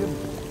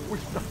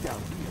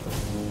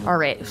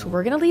 Alright, so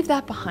we're going to leave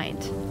that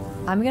behind.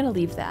 I'm going to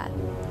leave that.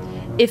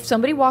 If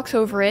somebody walks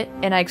over it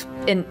and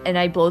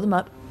I blow them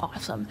up,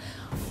 awesome.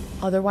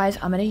 Otherwise,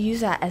 I'm going to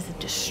use that as a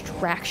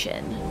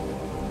distraction.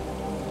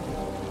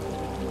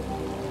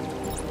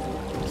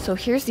 So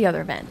here's the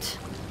other vent.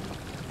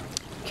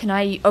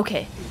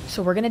 Okay,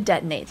 so we're going to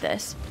detonate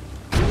this.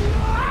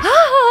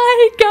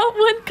 I got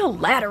one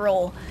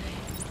collateral.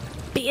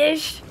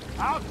 Bish.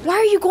 Why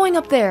are you going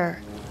up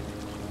there?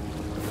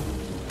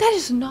 That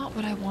is not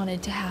what I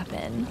wanted to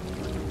happen.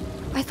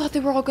 I thought they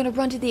were all going to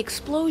run to the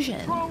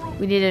explosion.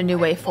 We need a new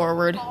way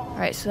forward.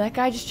 Alright, so that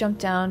guy just jumped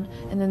down,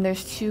 and then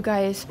there's two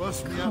guys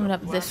coming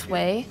up this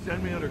way.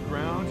 Send me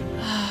underground.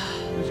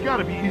 There's got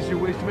to be easier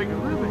ways to make a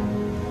living.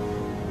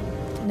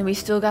 And then we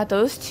still got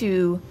those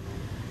two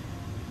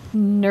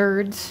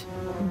nerds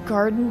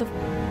guarding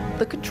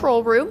the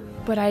control room.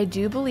 But I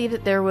do believe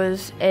that there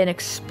was an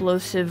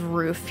explosive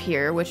roof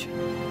here, which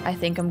I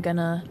think I'm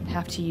gonna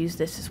have to use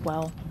this as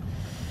well.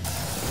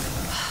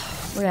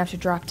 We're gonna have to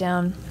drop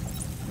down.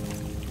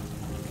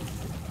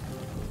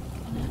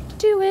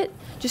 Do it.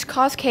 Just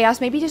cause chaos.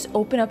 Maybe just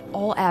open up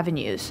all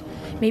avenues.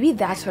 Maybe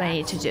that's what I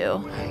need to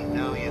do. I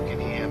know you can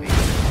hear me.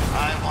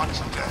 I want you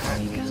to hurt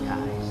these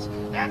guys.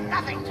 They're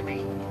nothing to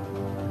me.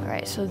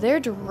 Alright, so they're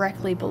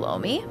directly below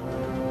me.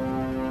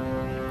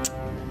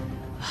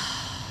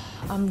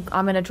 I'm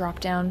gonna drop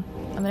down.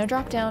 I'm gonna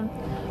drop down.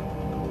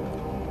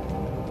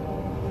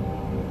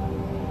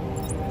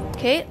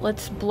 Okay,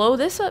 let's blow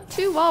this up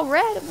too while we're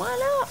at it. Why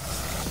not?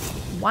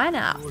 Why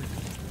not?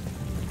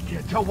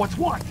 Can't tell what's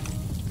what.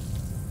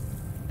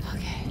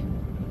 Okay.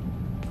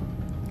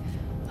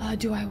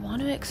 Do I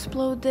want to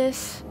explode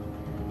this?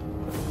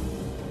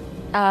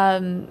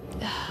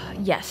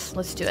 Yes,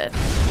 let's do it.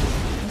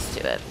 Let's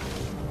do it.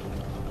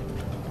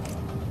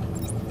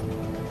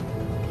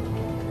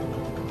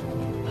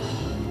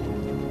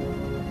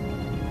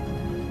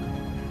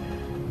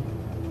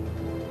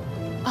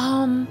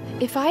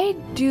 If I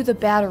do the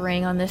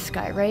batarang on this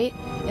guy, right?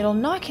 It'll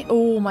knock him.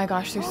 Oh my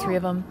gosh, there's three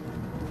of them.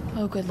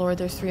 Oh, good lord,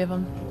 there's three of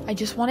them. I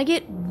just want to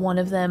get one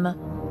of them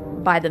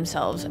by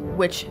themselves,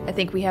 which I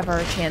think we have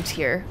our chance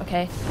here,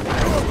 okay?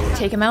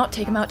 Take him out,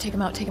 take him out, take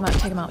him out, take him out,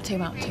 take him out, take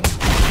him out, take him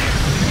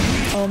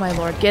out. Oh my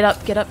lord, get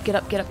up, get up, get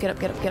up, get up, get up,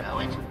 get up, get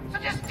up. So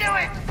just do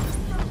it!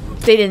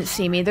 They didn't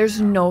see me. There's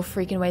no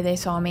freaking way they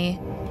saw me.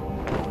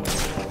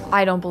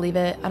 I don't believe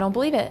it. I don't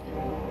believe it.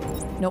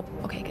 Nope.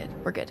 Okay, good.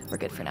 We're good. We're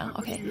good for now.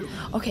 Okay.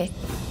 Okay.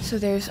 So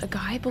there's a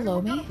guy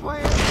below me.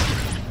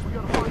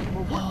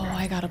 Oh,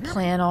 I got a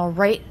plan. All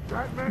right.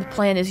 The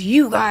plan is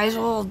you guys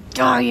all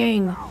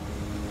dying.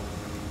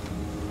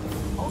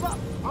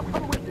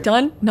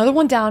 Done. Another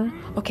one down.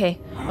 Okay.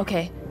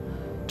 Okay.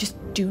 Just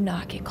do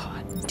not get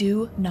caught.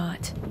 Do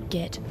not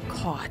get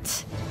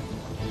caught.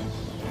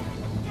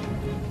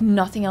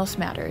 Nothing else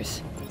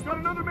matters. Got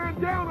another man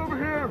down over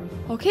here.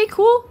 Okay,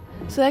 cool.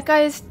 So that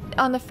guy is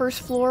on the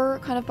first floor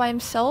kind of by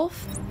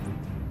himself.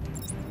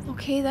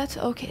 Okay, that's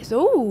okay.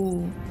 So,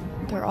 ooh,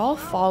 they're all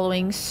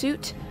following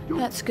suit.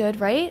 That's good,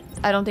 right?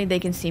 I don't think they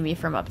can see me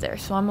from up there,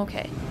 so I'm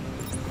okay.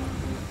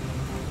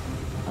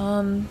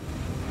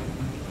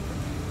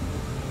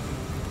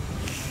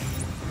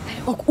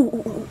 Oh,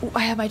 ooh, I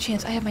have my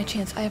chance. I have my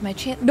chance. I have my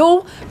chance.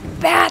 No!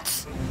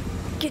 Bats!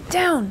 Get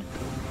down!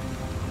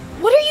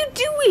 What are you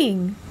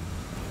doing?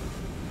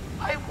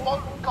 I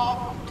want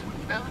God to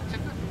melt in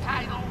a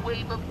tidal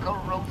wave of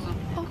corrosive.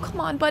 Oh, come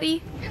on,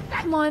 buddy. Is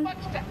that Come on.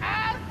 much to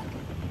ask?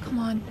 Come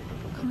on.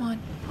 Come on.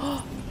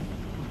 Oh.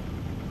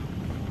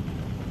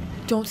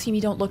 Don't see me.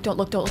 Don't look. Don't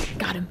look. Don't look.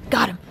 Got him.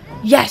 Got him.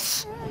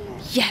 Yes.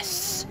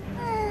 Yes.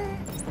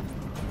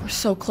 We're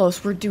so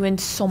close. We're doing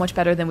so much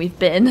better than we've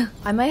been.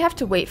 I might have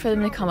to wait for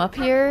them to come up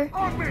here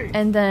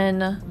and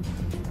then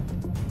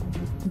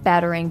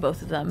battering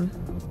both of them.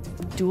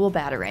 Dual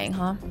battering,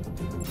 huh?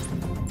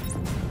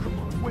 Come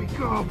on, wake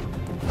up.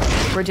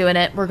 We're doing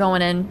it. We're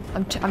going in.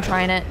 I'm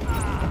trying it.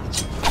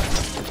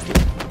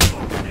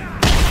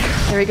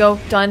 There we go.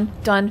 Done.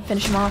 Done.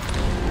 Finish him off.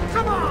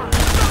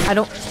 I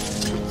don't...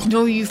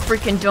 No, you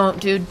freaking don't,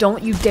 dude.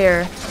 Don't you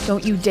dare.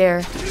 Don't you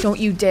dare. Don't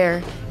you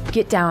dare.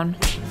 Get down.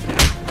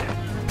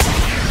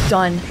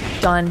 Done.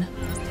 Done.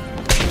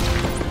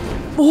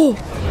 Oh.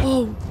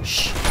 Oh.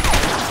 Shh.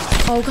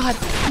 Oh, God.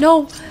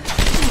 No.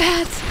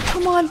 Bats.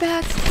 Come on,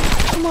 bats.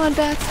 Come on,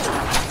 bats.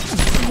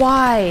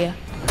 Why?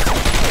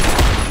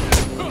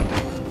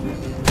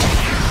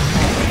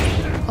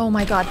 Oh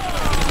my god.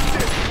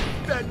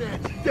 That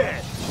man's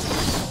dead.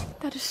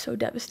 That is so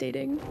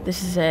devastating.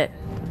 This is it.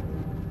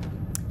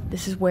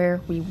 This is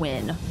where we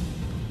win.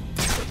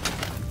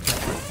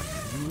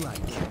 You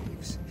like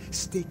caves.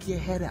 Stick your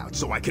head out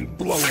so I can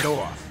blow it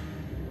off.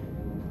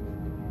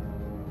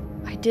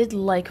 I did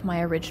like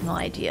my original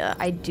idea.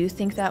 I do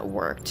think that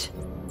worked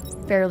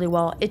fairly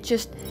well. It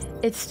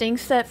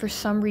stinks that for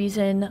some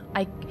reason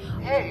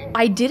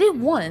I did it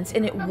once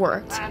and it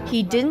worked.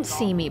 He didn't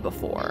see me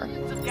before.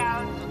 It's a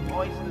gallons of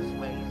poisonous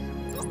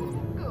waste. Oh,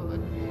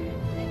 good.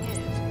 Thing is,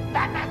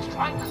 Batman's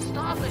trying to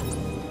stop it.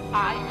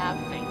 I have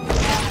things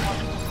that want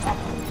to stop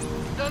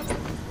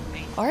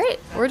it. Alright,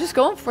 we're just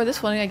going for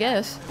this one, I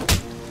guess.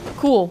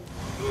 Cool.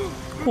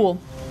 Cool.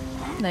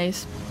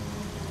 Nice.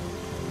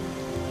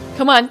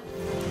 Come on.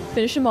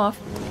 Finish him off.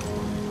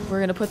 We're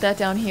gonna put that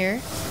down here.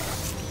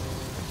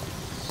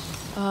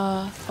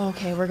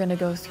 Okay, we're gonna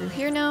go through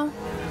here now.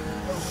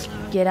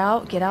 Get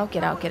out, get out,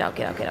 get out, get out,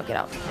 get out, get out, get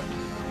out.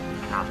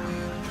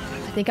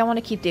 I think I want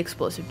to keep the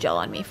explosive gel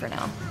on me for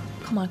now.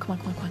 Come on, come on,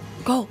 come on, come on.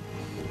 Go!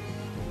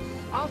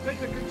 I'll take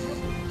the control.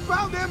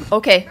 Found him.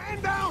 Okay.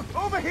 Man down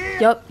over here.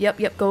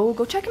 Yep.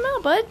 Go check him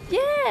out, bud.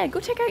 Yeah, go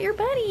check out your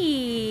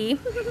buddy.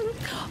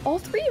 All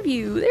three of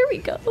you. There we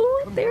go.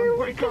 There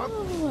we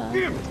go.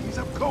 Damn it, he's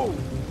up cold.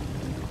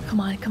 Come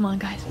on,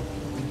 guys.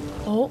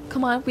 Oh,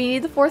 come on. We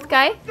need the fourth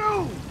guy.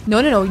 No.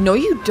 No,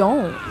 you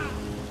don't.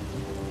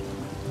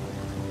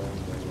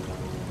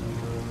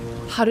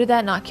 How did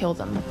that not kill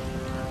them?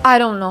 I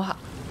don't know how.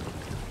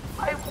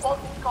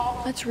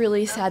 That's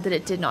really sad that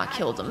it did not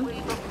kill them.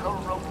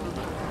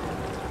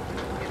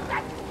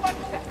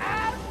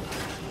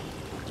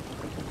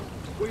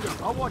 Wait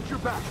up, I'll watch your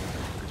back.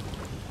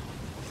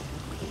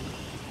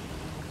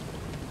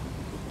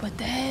 But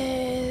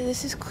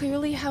this is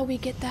clearly how we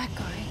get that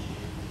guy.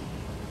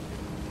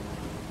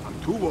 I'm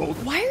too old.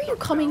 Why are you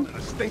coming? In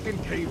a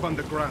stinking cave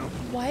underground.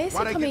 Why is he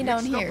Why'd I coming get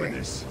down mixed up here? in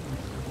this?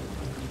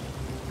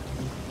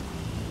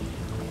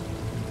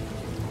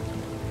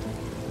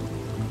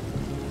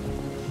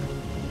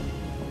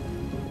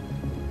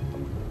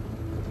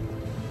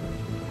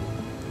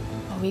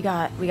 Oh, we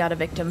got a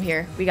victim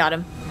here. We got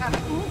him.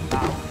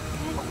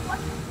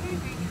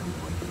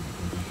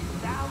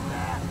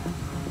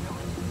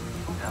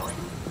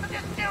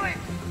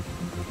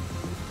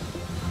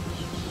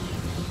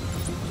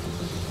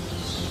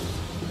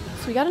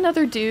 So we got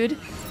another dude.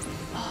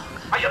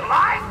 Are you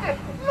blind?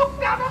 Look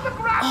down on the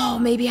ground. Oh,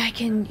 maybe I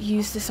can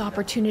use this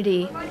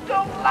opportunity. I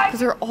don't like.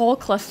 Because they're all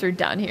clustered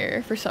down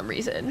here for some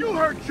reason. You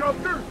heard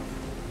Joker.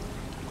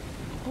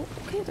 Oh,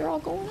 okay, they're all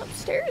going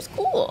upstairs.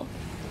 Cool.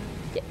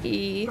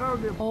 Yay.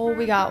 Oh,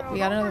 we got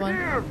another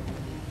one.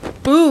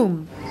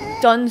 Boom.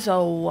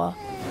 Dunzo.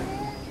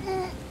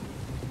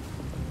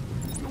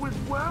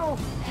 as well?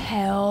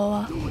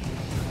 Hell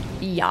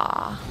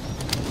yeah.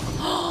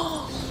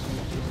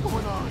 What's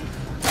going on?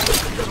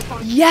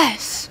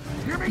 Yes!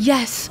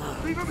 Yes!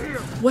 Leave him here.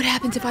 What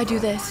happens if I do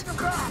this?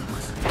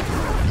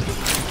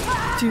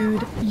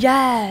 Dude,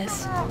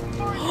 yes!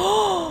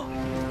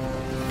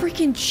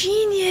 Freaking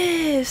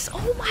genius!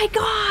 Oh my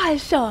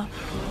gosh!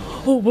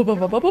 Oh,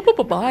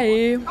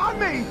 bye. On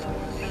me!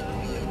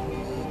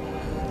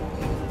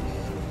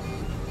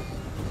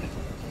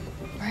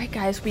 Alright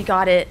guys, we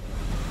got it.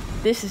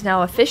 This is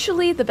now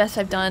officially the best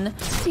I've done.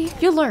 See,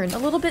 you learn a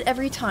little bit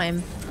every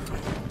time.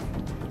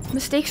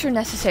 Mistakes are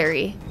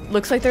necessary.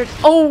 Looks like they're—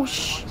 oh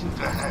sh—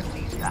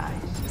 These guys,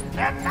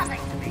 they're nothing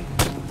to me.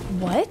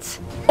 what?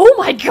 Oh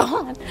my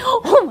god!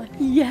 Oh my—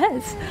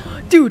 yes!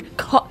 Dude,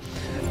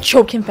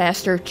 choke him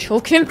faster.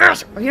 Choke him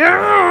faster.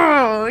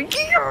 Yeah!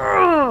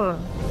 Yeah!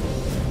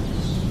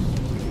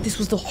 This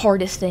was the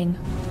hardest thing.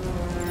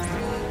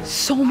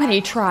 So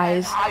many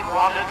tries. I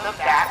wanted the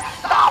bat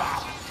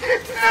stopped.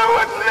 No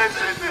one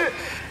listened.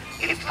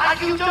 It's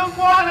like you don't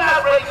want to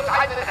outrage the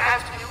time that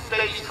has few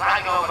days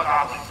trying over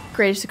on.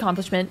 Greatest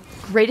accomplishment.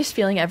 Greatest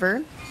feeling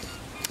ever.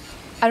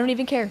 I don't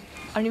even care.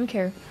 I don't even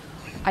care.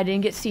 I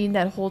didn't get seen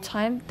that whole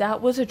time.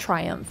 That was a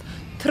triumph.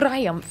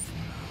 Triumph.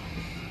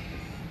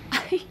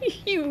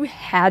 You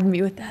had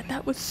me with that.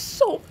 That was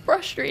so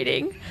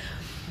frustrating.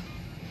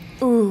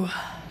 Ooh.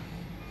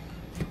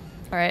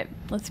 All right,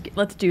 let's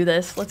do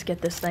this. Let's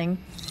get this thing.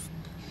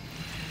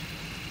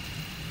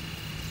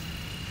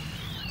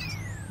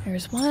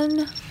 There's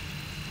one.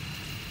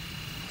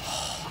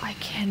 Oh, I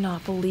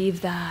cannot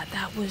believe that.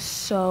 That was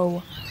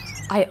so—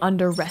 I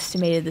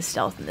underestimated the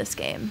stealth in this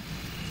game.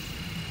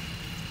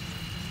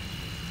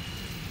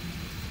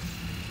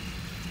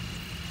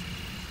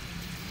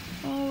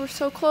 Oh, we're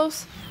so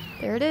close.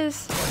 There it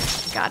is.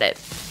 Got it.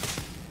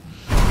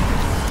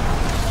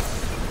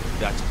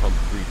 That's pump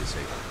 3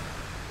 disabled.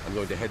 I'm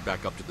going to head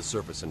back up to the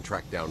surface and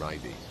track down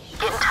Ivy.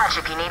 Get in touch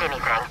if you need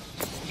anything.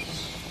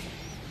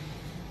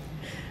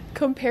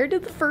 Compared to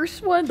the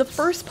first one, the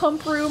first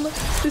pump room,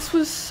 this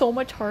was so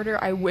much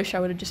harder. I wish I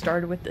would have just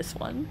started with this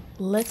one.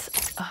 Let's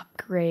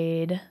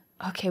upgrade.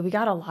 Okay, we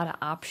got a lot of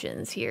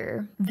options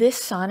here.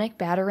 This sonic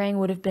batarang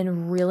would have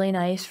been really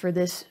nice for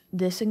this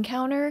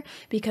encounter,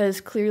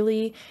 because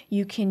clearly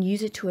you can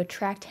use it to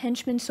attract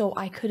henchmen, so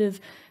I could have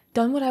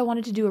done what I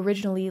wanted to do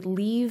originally,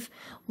 leave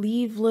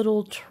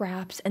little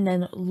traps and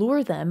then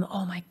lure them.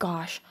 Oh my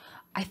gosh,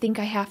 I think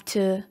I have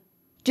to—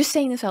 just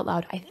saying this out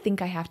loud, I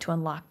think I have to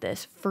unlock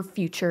this for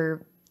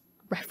future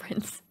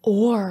reference.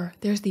 Or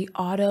there's the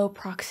auto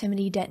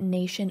proximity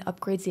detonation,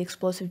 upgrades the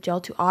explosive gel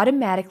to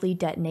automatically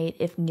detonate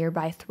if a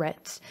nearby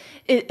threat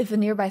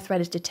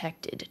is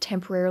detected,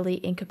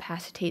 temporarily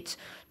incapacitates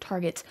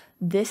targets.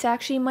 This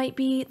actually might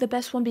be the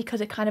best one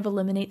because it kind of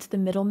eliminates the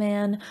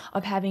middleman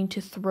of having to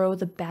throw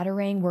the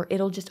batarang, where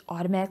it'll just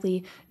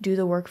automatically do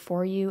the work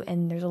for you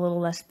and there's a little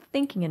less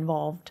thinking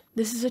involved.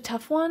 This is a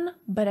tough one,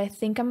 but I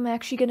think I'm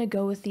actually gonna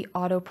go with the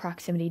auto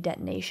proximity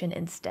detonation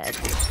instead.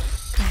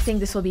 I think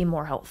this will be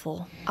more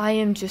helpful. I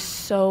am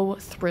just so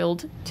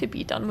thrilled to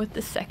be done with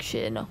this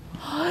section.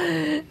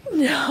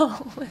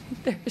 No,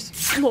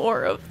 there's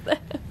more of them.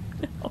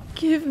 No,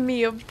 give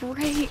me a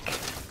break.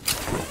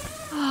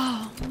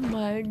 Oh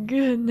my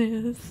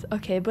goodness.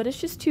 Okay, but it's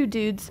just two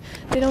dudes.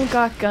 They don't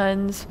got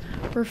guns.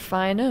 We're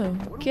fine. Oh,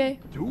 okay.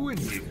 Doing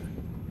here?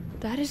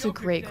 That is a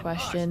great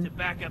question. To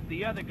back up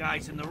the other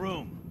guys in the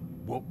room.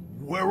 Well,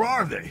 where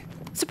are they?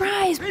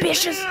 Surprise,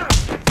 bitches!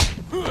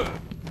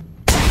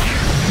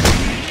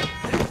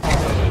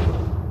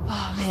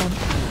 Oh man.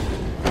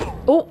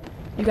 Oh,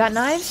 you got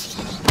knives?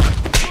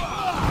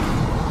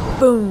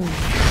 Boom.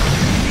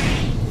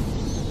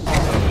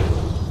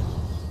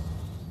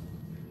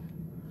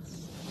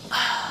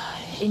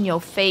 In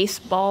your face,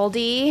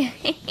 Baldy.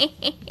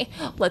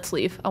 Let's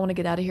leave. I want to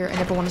get out of here. I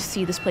never want to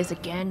see this place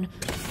again.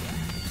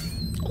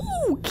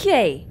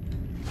 Okay.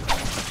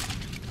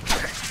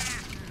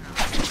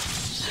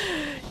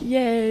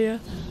 Yay.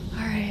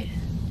 Alright.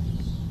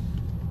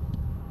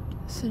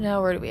 So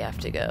now where do we have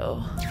to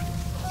go?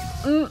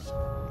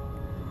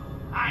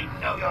 I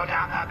know you're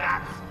down there,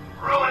 Bats.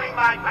 Ruining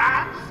my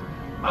plans?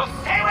 Well,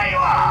 stay where you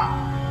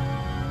are.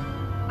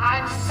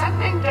 I'm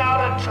sending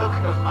down a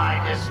token of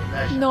my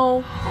displeasure. No.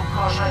 Of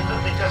course, I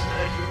hope it doesn't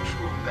hurt you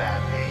too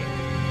badly.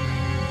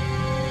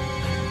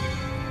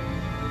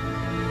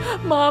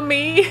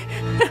 Mommy.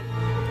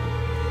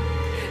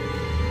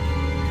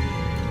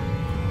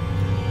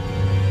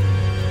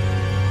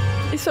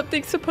 Is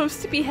something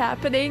supposed to be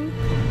happening?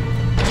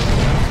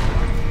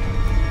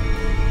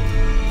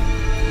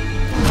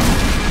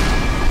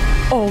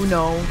 Oh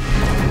no.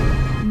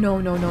 No,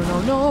 no, no,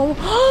 no, no.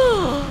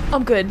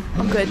 I'm good.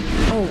 I'm good.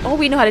 Oh,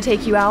 we know how to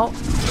take you out.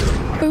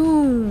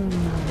 Boom.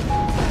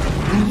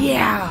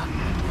 Yeah.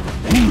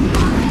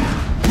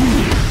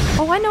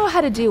 Oh, I know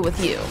how to deal with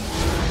you.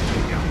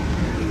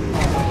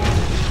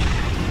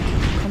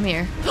 Come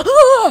here.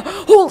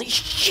 Holy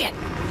shit.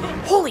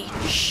 Holy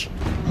sh.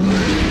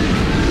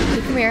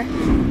 Come here.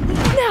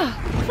 No.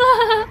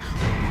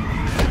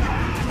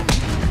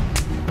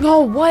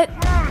 Oh, what?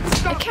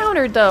 I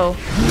countered though.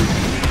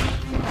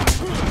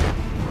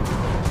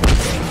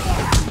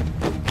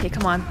 Okay,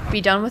 come on.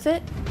 Be done with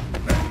it.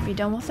 Be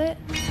done with it.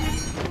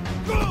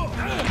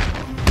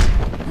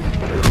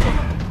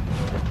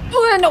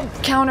 Oh, no!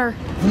 Counter!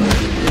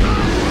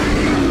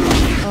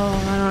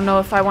 Oh, I don't know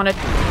if I want to...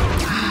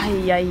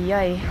 Ay, ay,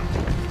 ay.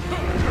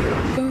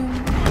 Boom.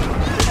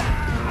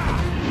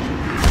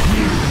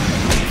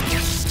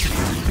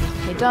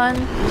 Okay, done.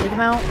 Take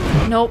him out.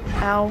 Nope.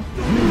 Ow.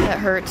 That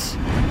hurts.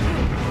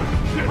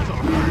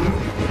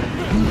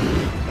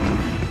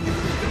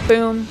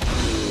 Boom.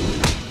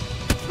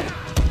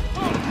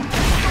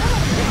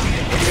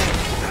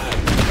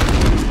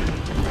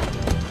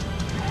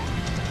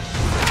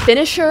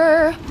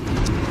 Finisher!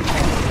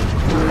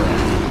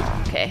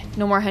 Okay,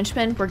 no more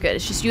henchmen. We're good.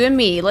 It's just you and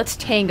me. Let's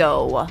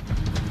tango.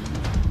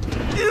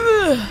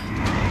 Ugh.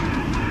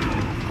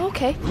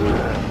 Okay.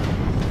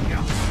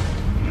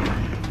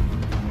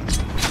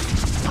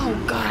 Oh,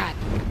 God.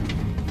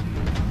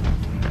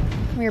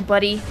 Come here,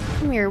 buddy.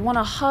 Come here. Want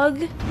a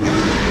hug?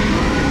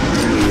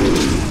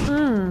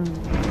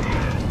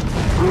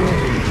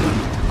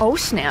 Oh,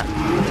 snap.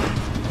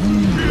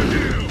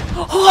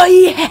 Oh,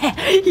 yeah!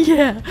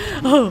 Yeah!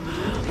 Oh.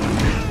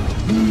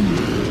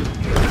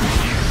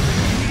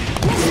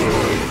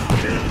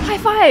 High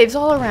fives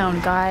all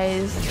around,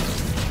 guys.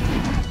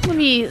 Let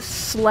me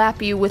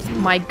slap you with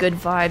my good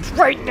vibes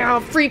right now,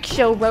 Freak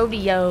Show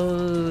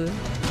Rodeo.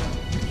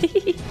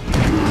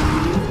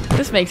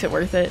 This makes it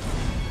worth it.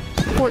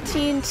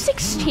 14,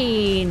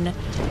 16.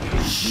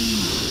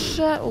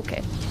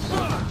 Okay.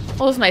 Well, it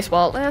was nice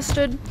while it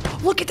lasted.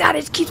 Look at that,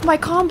 it keeps my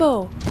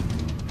combo.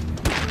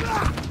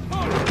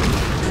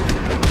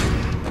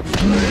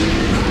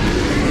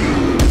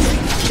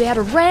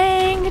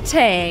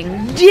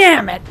 Batarang-tang.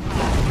 Damn it.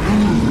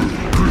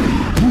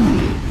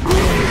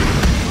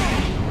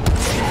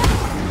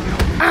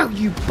 Ow,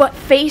 you butt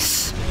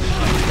face!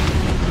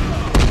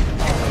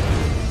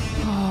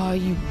 Oh,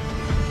 you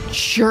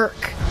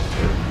jerk.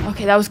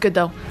 Okay, that was good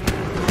though.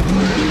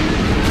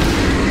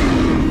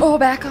 Oh,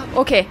 back up.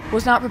 Okay,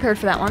 was not prepared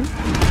for that one.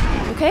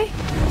 Okay,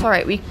 it's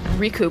alright, we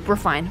recoup. We're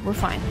fine. We're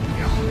fine.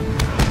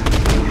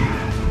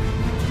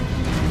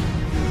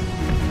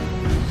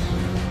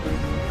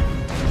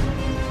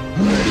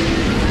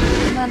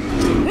 And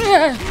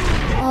then...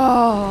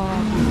 Oh.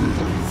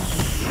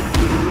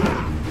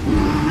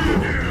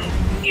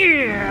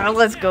 Yeah,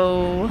 let's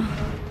go.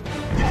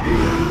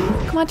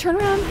 Come on, turn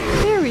around.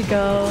 There we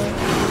go.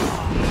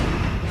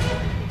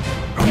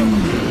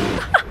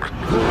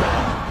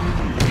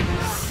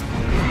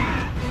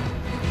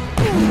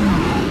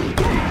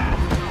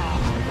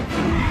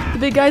 The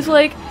big guy's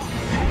like,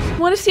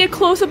 want to see a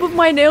close-up of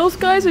my nails,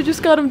 guys? I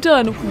just got them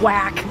done.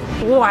 Whack.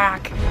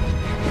 Whack.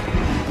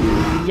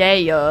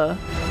 Yeah,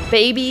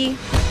 baby.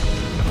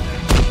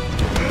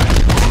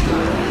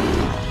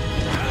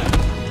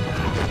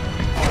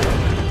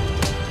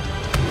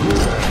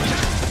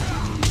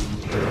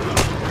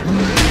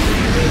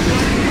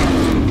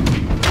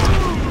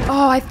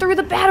 Oh, I threw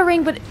the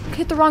batarang, but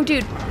hit the wrong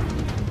dude.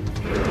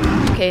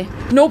 Okay,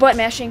 no butt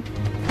mashing.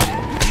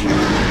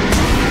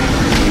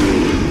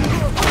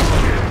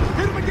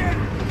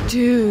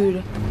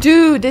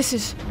 Dude, this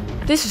is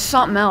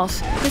something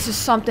else. This is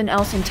something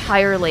else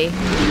entirely.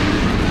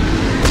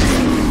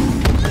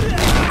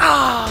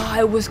 Ah,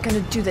 I was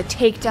gonna do the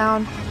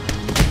takedown.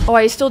 Oh,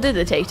 I still did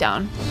the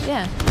takedown.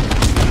 Yeah.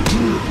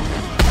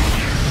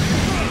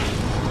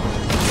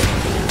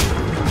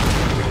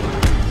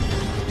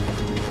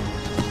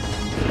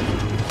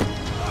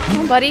 Come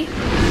on, buddy.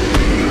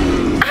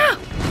 Ah!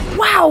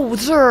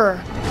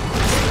 Wowzer!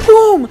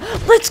 Boom!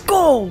 Let's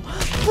go!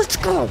 Let's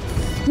go!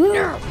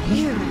 No!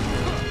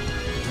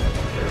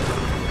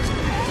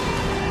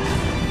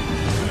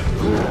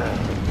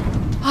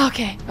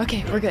 Okay,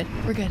 okay, we're good.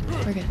 We're good.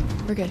 We're good.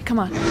 We're good. Come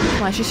on.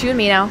 Come on, it's just you and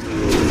me now.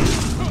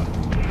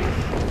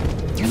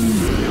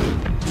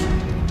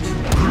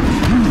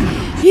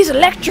 He's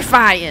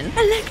electrifying!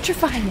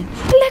 Electrifying!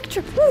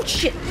 Oh,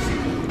 shit!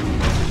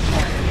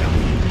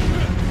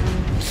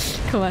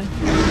 Come on.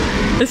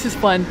 This is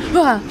fun.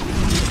 Ah.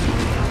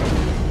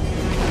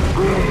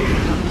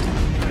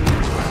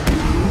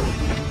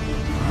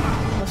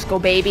 Let's go,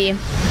 baby.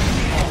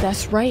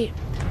 That's right.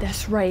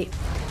 That's right.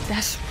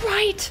 That's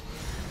right!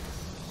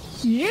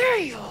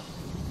 Yeah!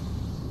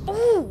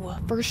 Oh,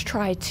 first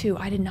try, too.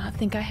 I did not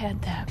think I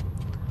had that.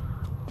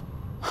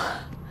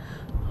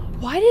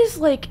 Why does,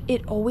 like,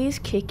 it always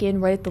kick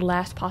in right at the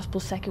last possible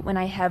second when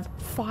I have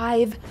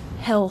 5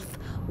 health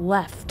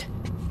left?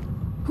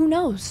 Who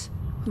knows?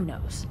 Who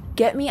knows?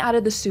 Get me out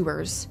of the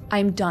sewers.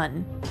 I'm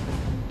done.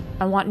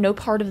 I want no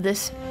part of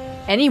this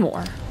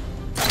anymore.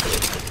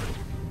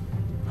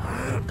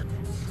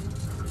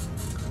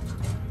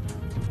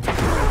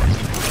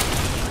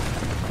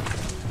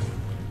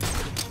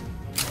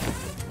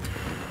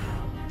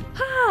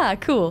 Ah,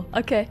 cool.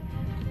 Okay.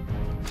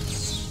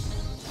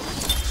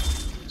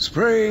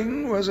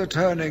 Spring was a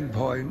turning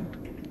point,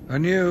 a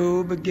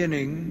new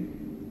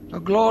beginning, a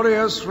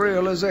glorious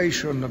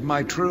realization of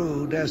my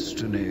true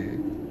destiny.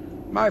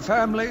 My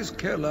family's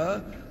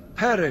killer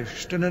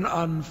perished in an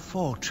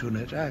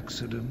unfortunate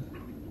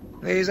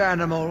accident. These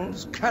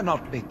animals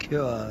cannot be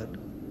cured.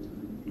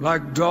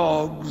 Like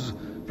dogs,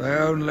 they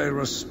only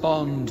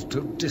respond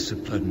to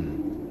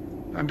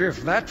discipline. And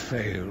if that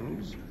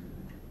fails,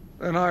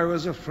 then I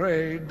was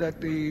afraid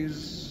that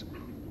these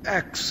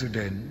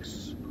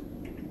accidents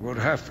would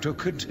have to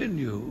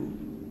continue.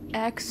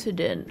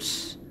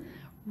 Accidents.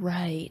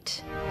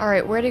 Right.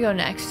 Alright, where to go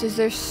next? Is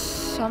there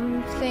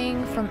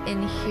something from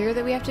in here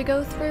that we have to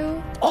go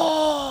through?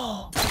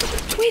 Oh!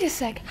 Wait a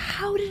sec.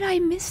 How did I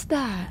miss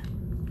that?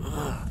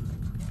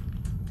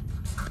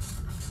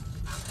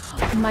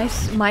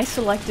 My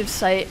selective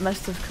sight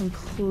must have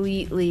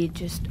completely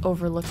just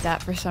overlooked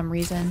that for some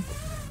reason.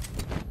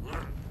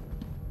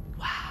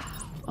 Wow.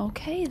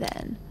 Okay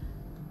then.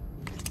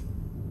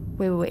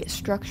 Wait.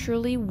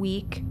 Structurally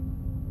weak.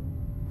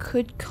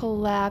 Could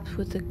collapse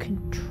with a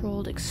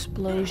controlled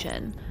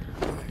explosion.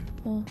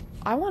 Well,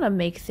 I want to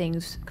make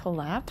things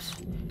collapse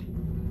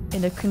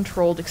in a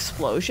controlled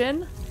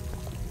explosion.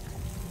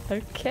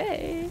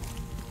 Okay.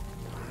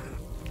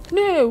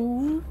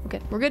 No. Okay,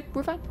 we're good.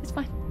 We're fine. It's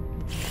fine.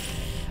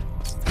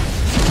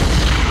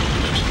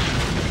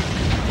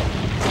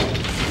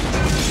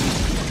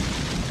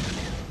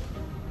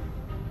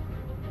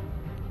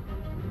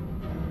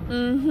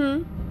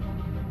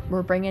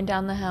 We're bringing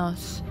down the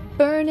house.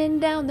 Burning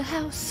down the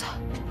house.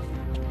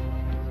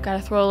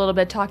 Gotta throw a little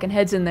bit of talking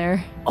heads in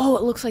there. Oh,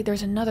 it looks like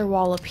there's another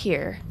wall up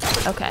here.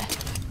 Okay.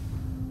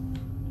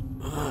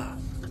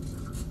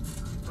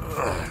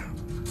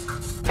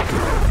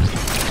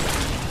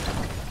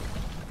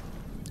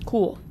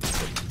 Cool.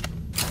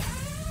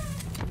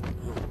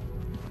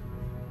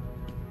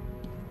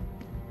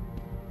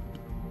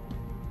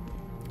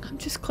 I'm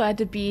just glad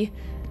to be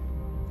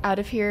out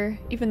of here,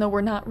 even though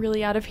we're not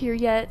really out of here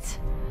yet.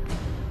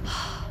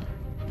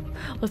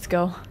 Let's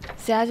go.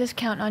 Zaz is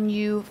counting on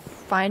you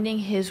finding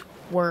his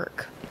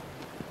work.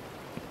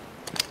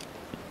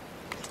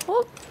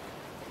 Oh.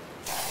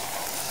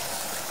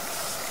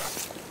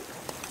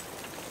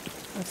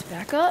 Let's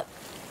back up.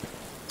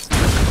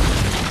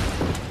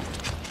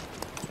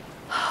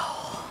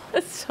 Oh,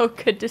 it's so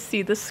good to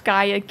see the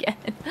sky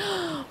again.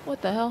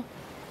 What the hell?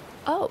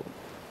 Oh.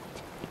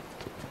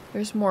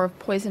 There's more of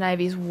Poison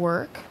Ivy's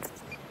work.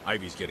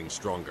 Ivy's getting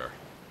stronger.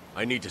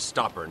 I need to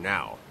stop her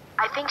now.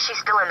 I think she's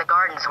still in the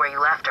gardens where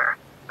you left her,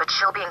 but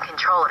she'll be in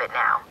control of it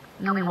now.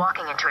 You'll be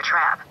walking into a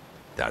trap.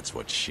 That's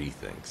what she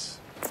thinks.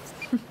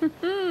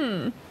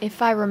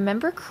 If I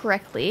remember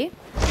correctly,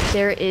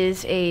 there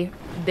is a...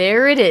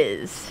 There it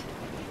is.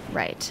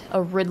 Right,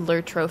 a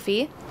Riddler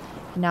trophy.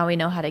 Now we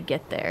know how to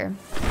get there.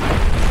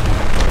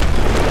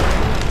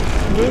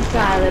 This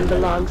island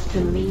belongs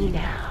to me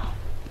now.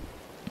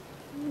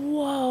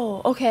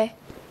 Whoa, okay.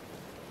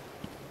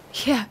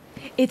 Yeah,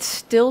 it's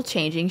still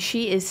changing.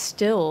 She is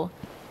still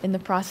in the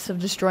process of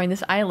destroying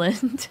this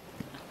island.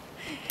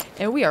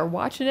 And we are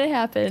watching it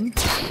happen.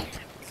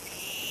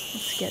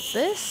 Let's get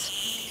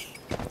this.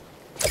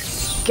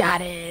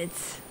 Got it.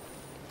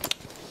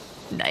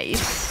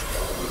 Nice.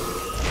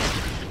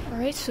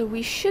 Alright, so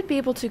we should be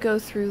able to go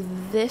through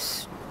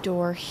this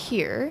door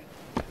here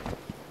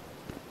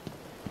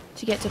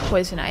to get to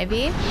Poison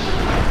Ivy.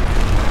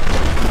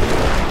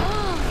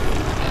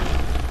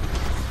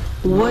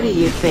 What do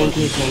you think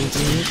you can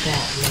do,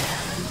 Batman?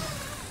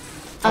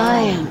 I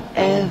am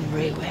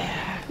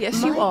everywhere.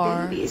 Yes, you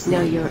are. My babies know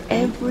your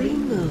every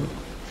move.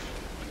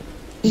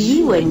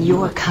 You and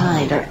your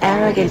kind are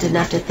arrogant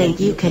enough to think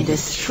you can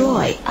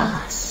destroy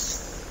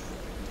us.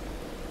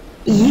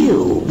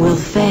 You will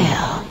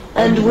fail,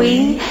 and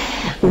we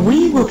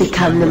will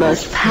become the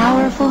most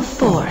powerful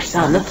force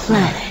on the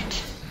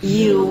planet.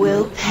 You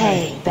will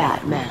pay,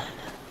 Batman,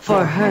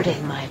 for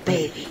hurting my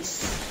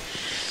babies.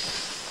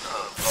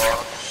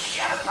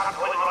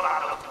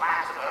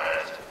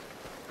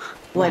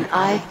 When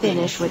I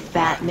finish with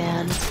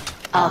Batman,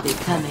 I'll be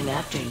coming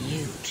after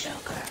you,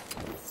 Joker.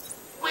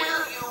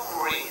 Will you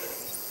really?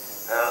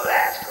 Oh,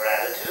 that's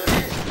gratitude.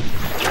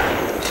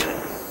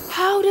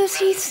 How does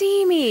he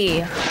see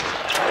me?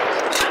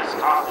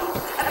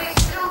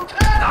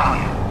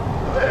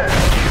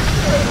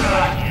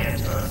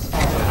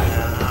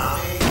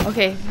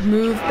 Okay,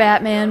 move,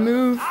 Batman,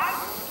 move.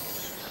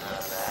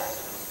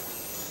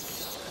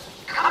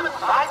 Come and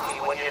find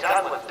me when you're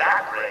done with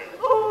that ring.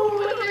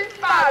 Ooh, it'll be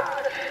fun.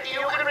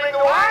 You can bring the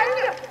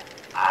wine.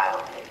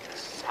 I'll make the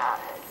salad.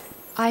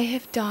 I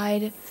have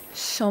died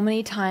so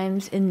many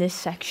times in this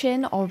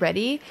section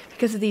already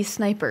because of these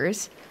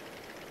snipers.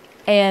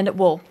 And,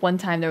 well, one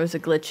time there was a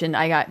glitch and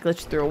I got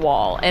glitched through a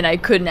wall and I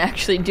couldn't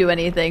actually do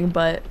anything,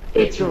 but...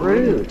 It's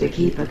rude to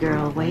keep a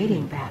girl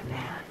waiting,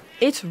 Batman.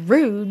 It's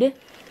rude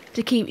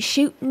to keep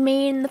shooting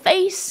me in the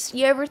face.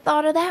 You ever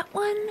thought of that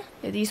one?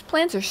 Yeah, these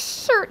plants are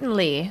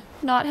certainly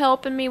not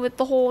helping me with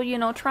the whole, you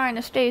know, trying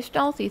to stay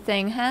stealthy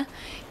thing, huh?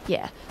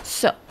 Yeah,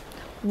 so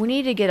we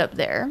need to get up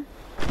there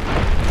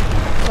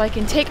so I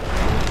can take...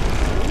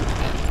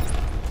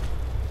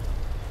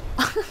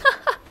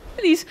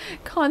 these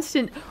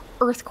constant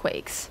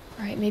earthquakes.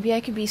 Alright, maybe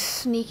I can be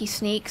sneaky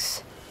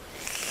sneaks.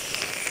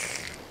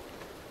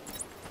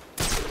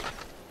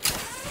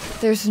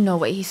 There's no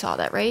way he saw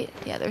that, right?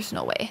 Yeah, there's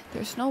no way.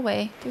 There's no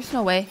way. There's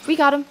no way. We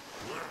got him.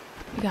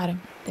 We got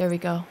him. There we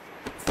go.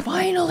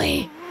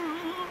 Finally!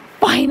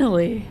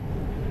 Finally!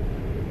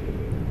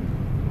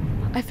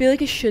 I feel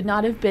like it should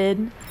not have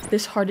been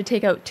this hard to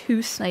take out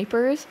 2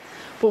 snipers,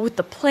 but with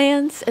the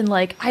plants and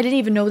like, I didn't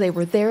even know they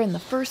were there in the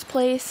first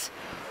place.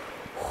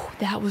 Whew,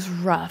 that was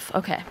rough.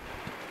 Okay.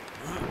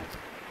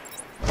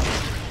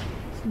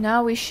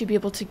 Now we should be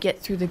able to get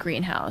through the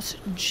greenhouse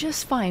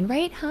just fine,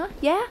 right? Huh?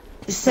 Yeah?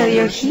 So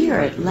you're here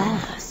at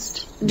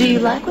last. Do you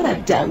like what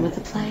I've done with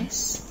the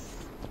place?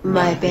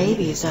 My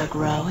babies are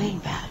growing,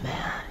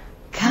 Batman.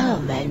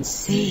 Come and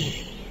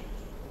see.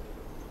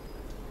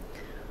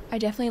 I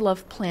definitely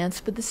love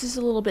plants, but this is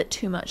a little bit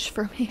too much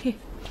for me.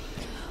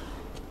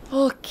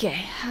 Okay,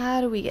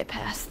 how do we get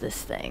past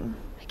this thing?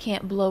 I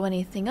can't blow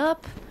anything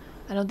up.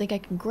 I don't think I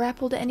can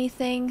grapple to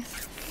anything.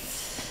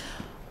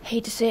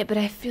 Hate to say it, but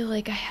I feel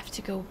like I have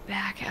to go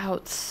back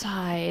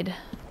outside.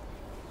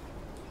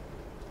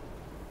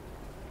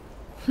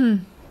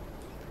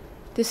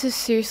 This has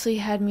seriously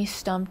had me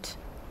stumped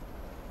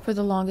for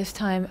the longest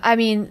time. I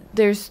mean,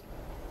 this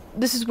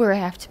is where I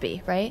have to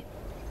be, right?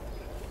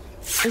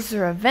 Is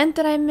there a vent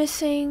that I'm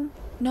missing?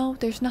 No,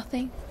 there's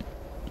nothing.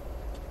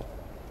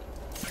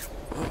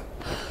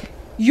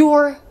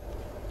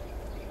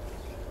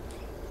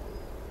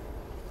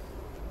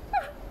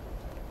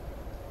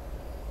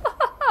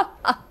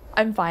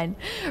 I'm fine.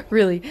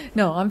 Really.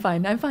 No, I'm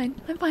fine. I'm fine.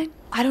 I'm fine.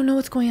 I don't know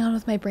what's going on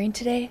with my brain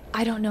today.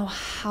 I don't know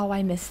how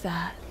I missed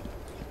that.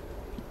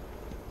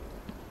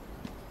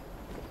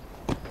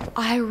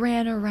 I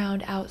ran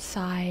around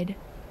outside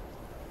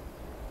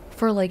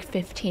for like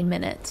 15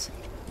 minutes.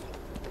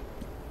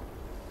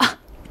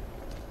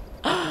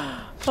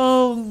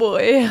 Oh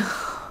boy.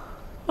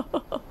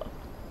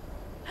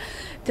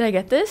 Did I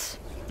get this?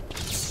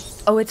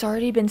 Oh, it's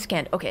already been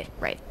scanned. Okay,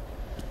 right.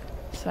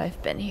 So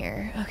I've been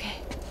here. Okay.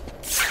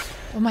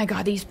 Oh my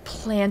god, these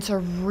plants are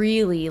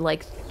really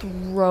like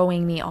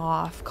throwing me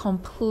off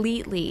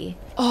completely.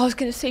 Oh, I was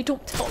gonna say,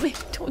 don't tell me.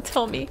 Don't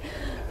tell me.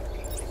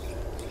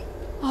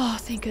 Oh,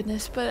 thank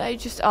goodness. But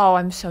oh,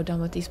 I'm so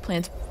done with these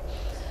plants.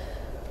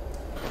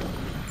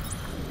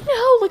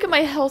 No, look at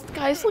my health,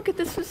 guys. Look at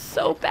this. This is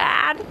so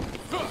bad.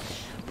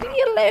 Leave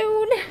me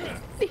alone.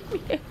 Leave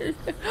me alone.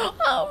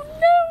 Oh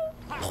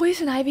no.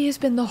 Poison Ivy has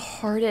been the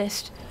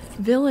hardest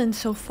villain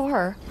so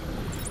far.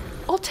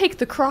 I'll take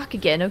the croc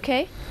again,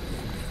 okay?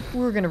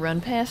 We're gonna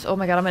run past. Oh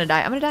my god, I'm gonna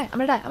die. I'm gonna die. I'm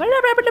gonna die. I'm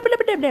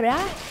gonna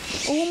die.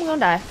 Oh, I'm gonna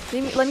die.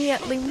 Let me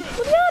out of here.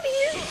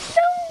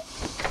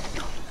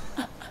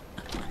 No.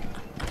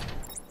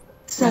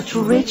 Such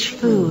rich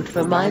food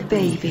for my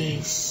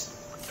babies.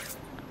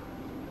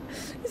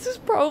 This is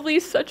probably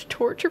such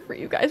torture for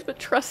you guys, but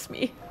trust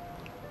me,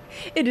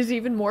 it is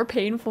even more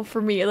painful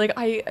for me. Like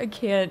I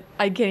can't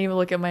even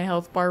look at my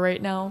health bar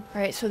right now.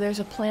 All right, so there's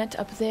a plant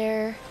up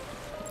there.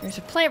 There's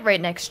a plant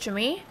right next to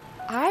me.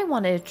 I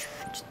want to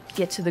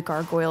get to the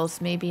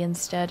gargoyles maybe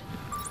instead.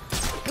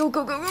 Go,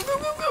 go, go, go, go,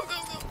 go, go, go.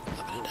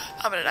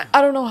 I'm gonna die.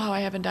 I don't know how I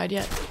haven't died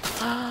yet.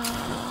 Oh.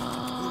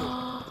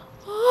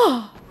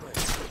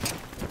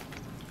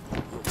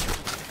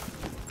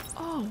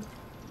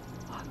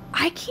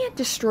 I can't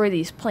destroy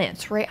these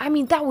plants, right? I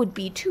mean, that would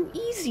be too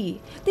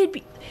easy.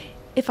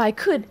 If I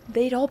could,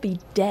 they'd all be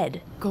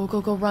dead. Go,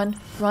 go, go, run,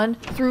 run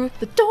through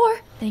the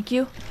door. Thank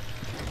you.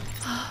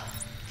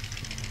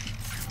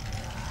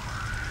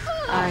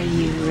 Are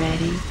you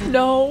ready?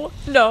 No,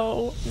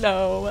 no,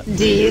 no.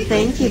 Do you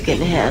think you can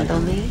handle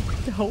me?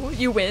 No,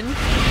 you win.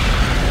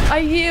 I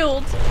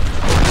yield.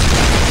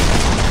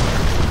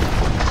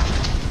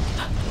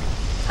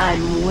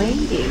 I'm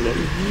waiting in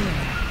here.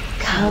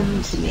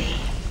 Come to me.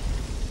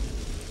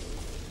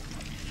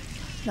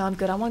 No, I'm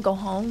good. I want to go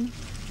home.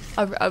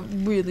 I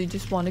really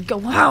just want to go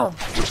home.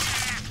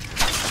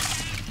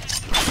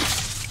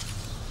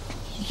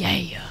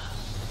 Yeah.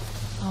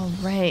 All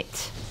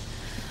right.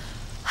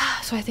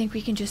 So I think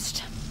we can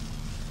just...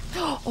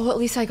 Oh, at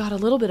least I got a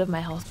little bit of my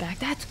health back.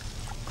 That's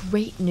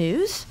great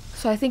news.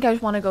 So I think I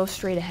just want to go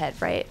straight ahead,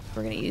 right?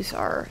 We're going to use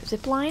our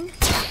zip line.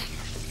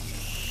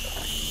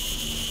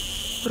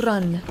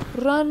 Run.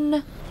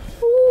 Run.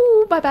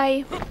 Ooh,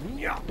 bye-bye.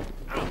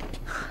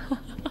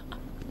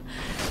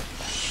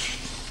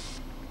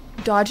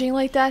 Dodging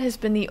like that has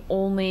been the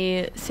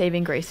only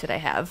saving grace that I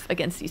have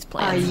against these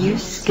plants. Are you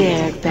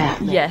scared,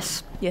 Batman?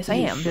 Yes. Yes, I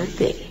am. You should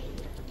be.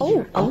 Oh.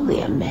 You're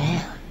only a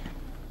man.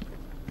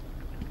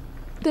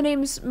 The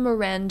name's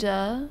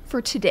Miranda for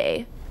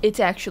today. It's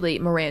actually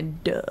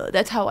Miranda.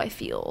 That's how I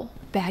feel.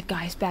 Bad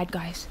guys, bad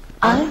guys.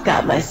 I've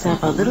got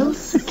myself a little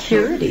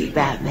security,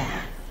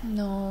 Batman.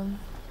 No,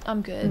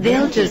 I'm good.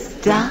 They'll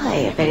just die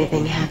if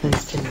anything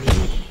happens to me.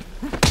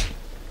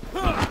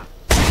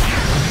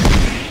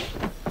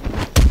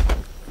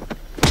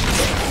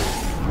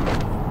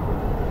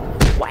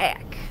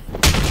 Whack.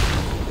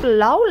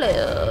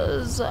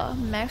 Flawless.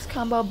 Max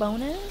combo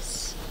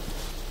bonus.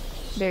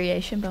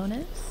 Variation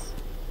bonus.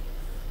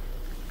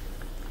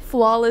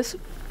 Flawless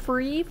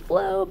free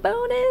flow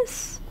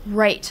bonus.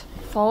 Right.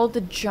 Follow the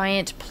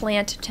giant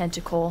plant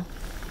tentacle.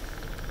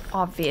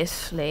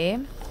 obviously.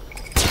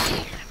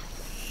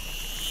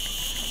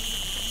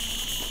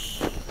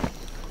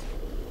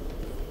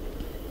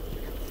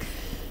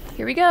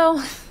 Here we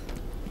go.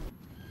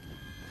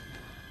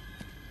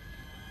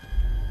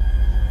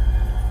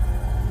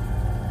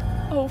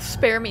 Oh,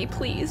 spare me,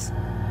 please.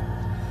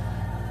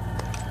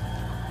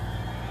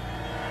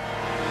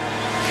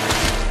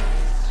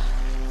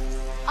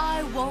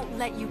 I won't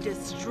let you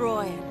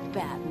destroy it,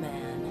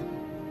 Batman.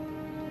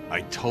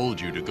 I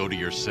told you to go to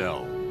your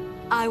cell.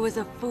 I was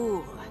a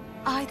fool.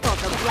 I thought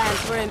the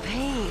plants were in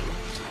pain.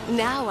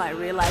 Now I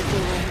realize they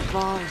were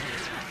evolving,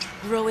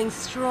 growing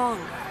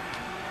stronger.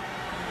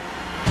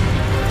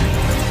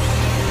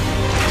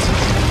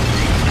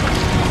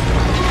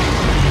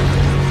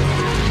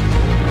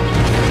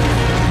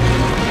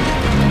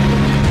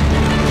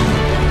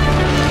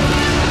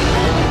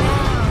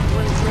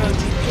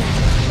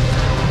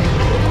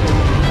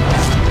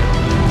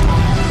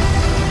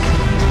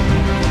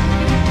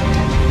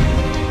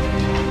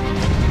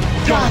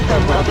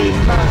 Gotham will be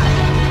mine.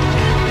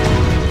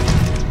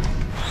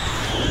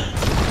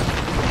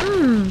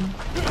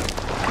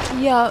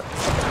 Yeah.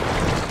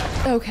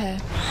 Okay.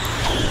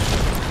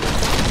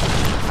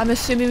 I'm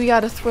assuming we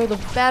gotta throw the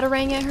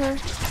batarang at her.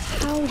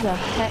 How the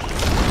heck?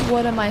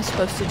 What am I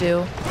supposed to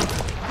do?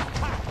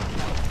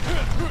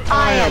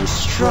 I am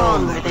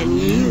stronger than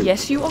you.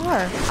 Yes, you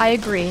are. I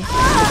agree.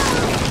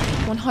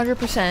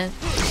 100%.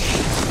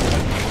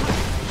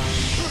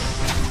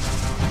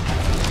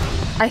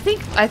 I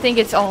think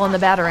it's all in the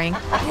batarang.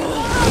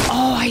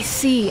 Oh, I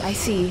see. I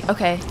see.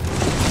 Okay.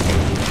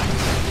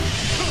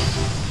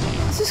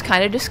 This is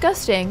kind of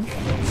disgusting.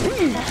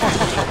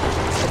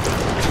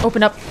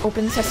 Open up.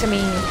 Open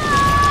sesame.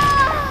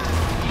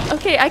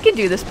 Okay, I can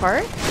do this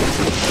part.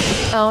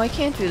 Oh, I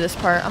can't do this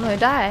part. I'm gonna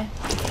die.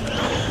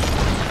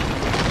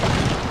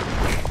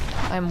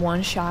 I'm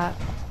one shot.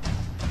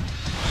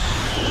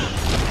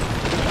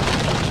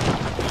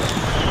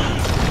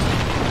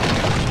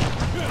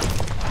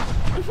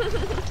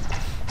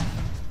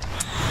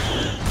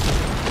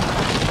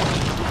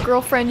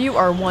 Girlfriend, you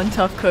are one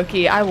tough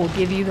cookie. I will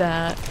give you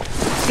that.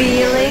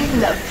 Feeling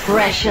the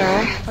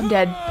pressure? I'm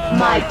dead.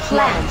 My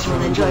plants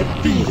will enjoy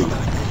feeding on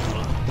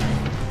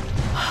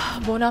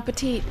them. Bon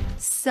appetit.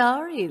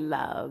 Sorry,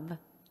 love.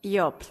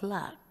 You're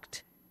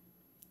plucked.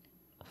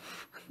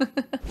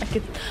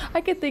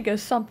 I could think of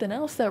something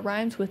else that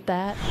rhymes with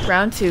that.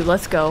 Round 2,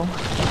 let's go.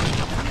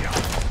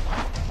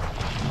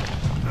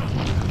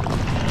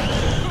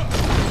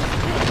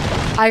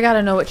 I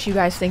gotta know what you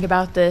guys think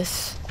about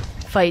this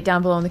fight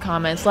down below in the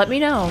comments. Let me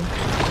know.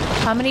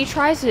 How many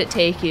tries did it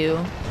take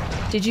you?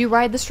 Did you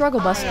ride the struggle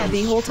bus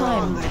the whole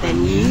time?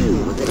 Than you,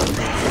 little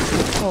man.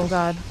 Oh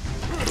god.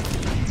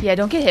 Yeah,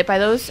 don't get hit by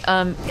those.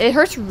 It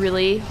hurts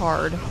really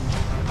hard.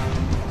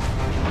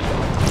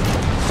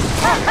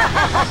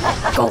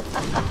 Go!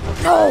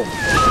 No!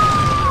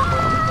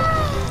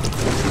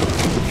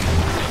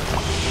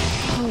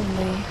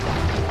 Holy.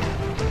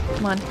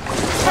 Come on.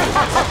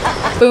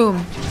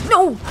 Boom.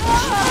 No!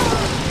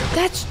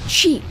 That's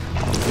cheap.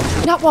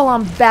 Not while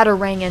I'm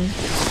bataranging.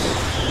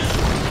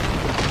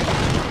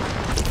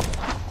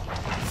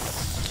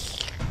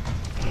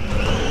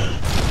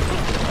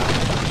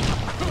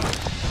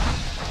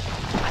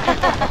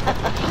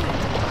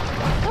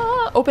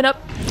 Open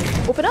up.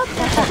 Open up.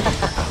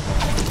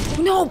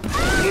 No!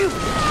 You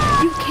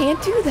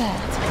can't do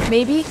that.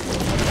 Maybe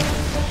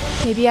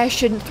I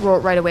shouldn't throw it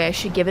right away. I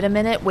should give it a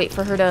minute, wait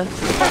for her to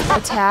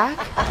attack.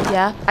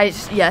 Yeah,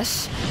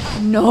 yes.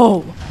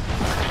 No.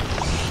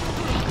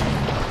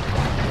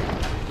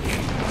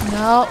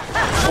 No.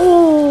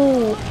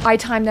 Oh, I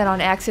timed that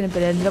on accident,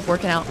 but it ended up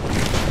working out.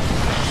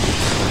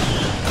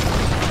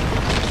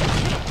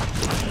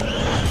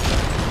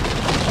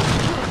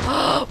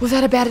 Was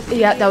that a bad?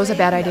 Yeah, that was a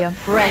bad idea.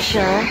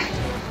 Pressure?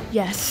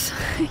 Yes.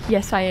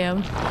 Yes, I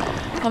am.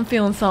 I'm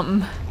feeling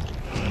something.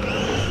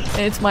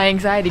 It's my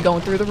anxiety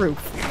going through the roof.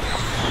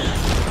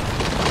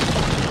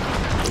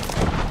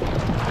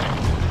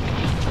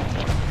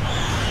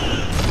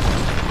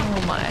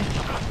 Oh my.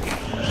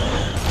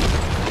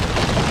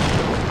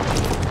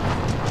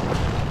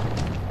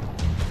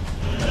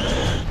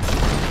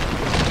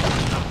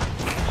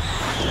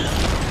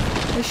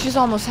 She's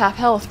almost half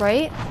health,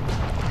 right?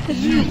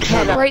 You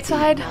cannot right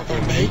side? Mother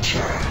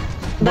Nature,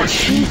 but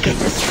she can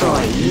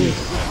destroy you.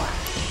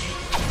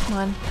 Come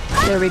on.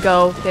 There we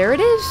go. There it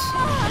is.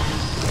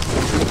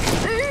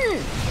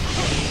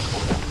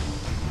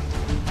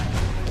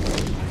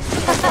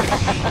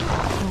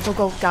 Go, go,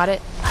 go. Got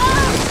it.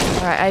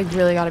 Alright, I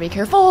really gotta be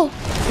careful.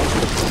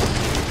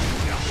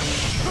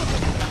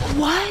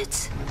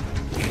 What?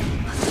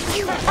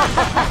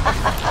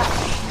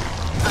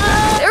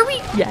 There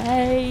we...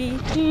 Yay.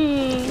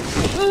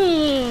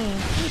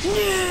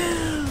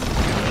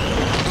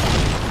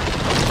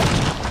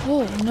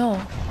 Oh, no.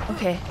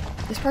 Okay.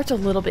 This part's a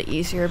little bit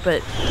easier,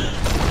 but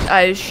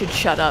I should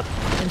shut up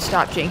and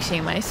stop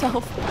jinxing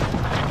myself.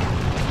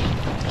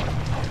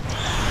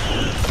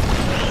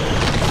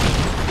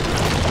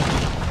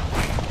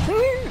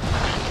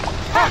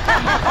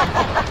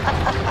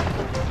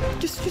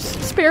 Just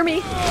spare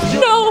me.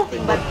 No!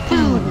 But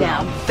food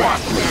now,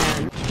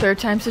 Batman. Third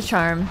time's the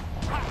charm.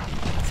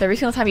 So every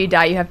single time you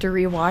die, you have to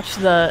rewatch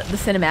the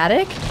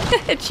cinematic.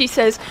 And she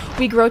says,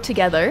 "We grow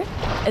together."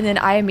 And then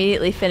I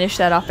immediately finish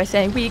that off by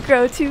saying, "We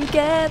grow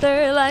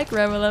together like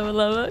rubber, lava,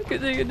 lava."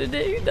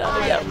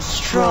 I am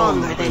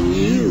stronger than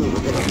you,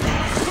 little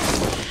man.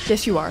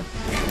 Yes, you are.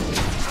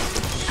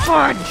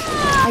 Fudge!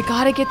 I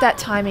gotta get that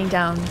timing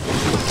down.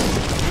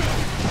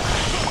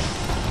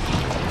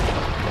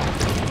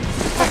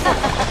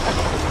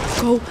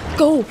 Go,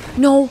 go!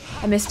 No!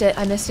 I missed it,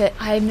 I missed it,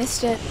 I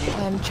missed it.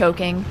 I'm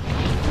choking.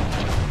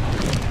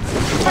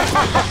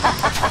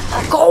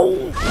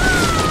 Go!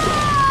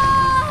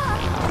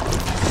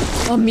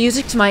 Oh,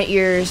 music to my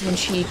ears when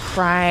she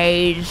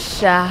cries.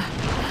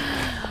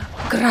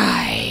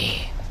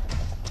 Cry.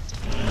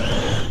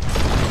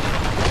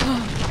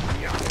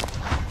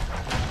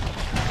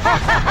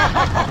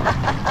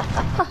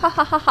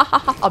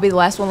 I'll be the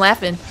last one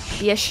laughing.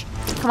 Ish.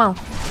 Come on.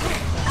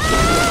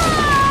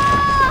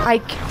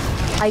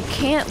 I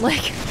can't,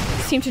 like,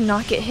 seem to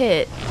not get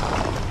hit.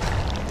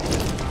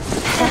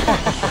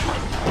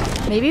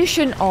 Maybe you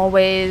shouldn't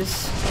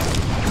always...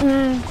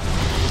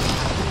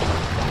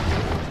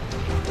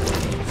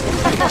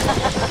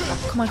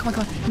 Come on, come on,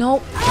 come on. No.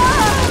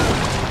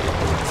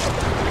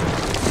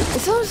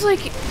 It sounds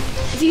like...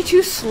 Is he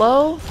too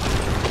slow?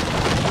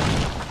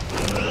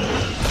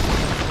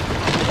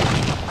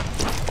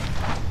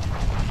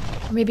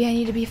 Or maybe I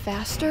need to be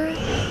faster?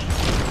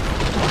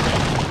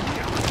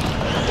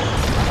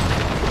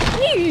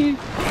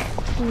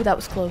 Ooh, that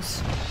was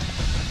close.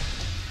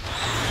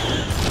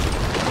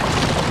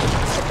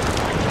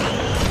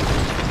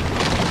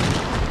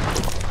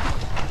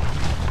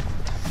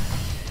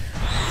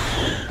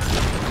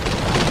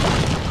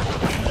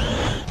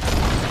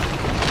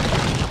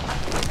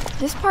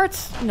 This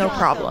part's no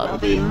problem.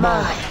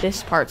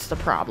 This part's the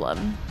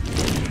problem.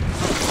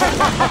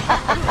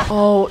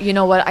 Oh, you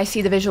know what? I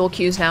see the visual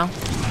cues now.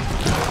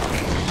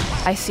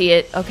 I see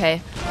it.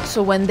 Okay.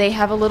 So when they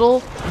have a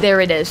little... There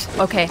it is.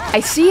 Okay. I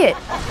see it.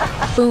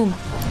 Boom.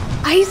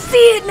 I see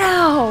it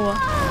now!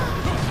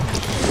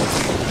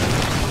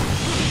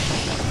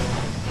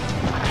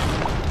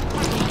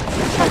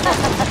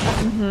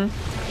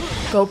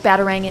 Go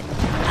batarang it.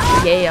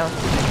 Yeah.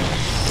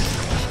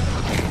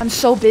 I'm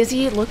so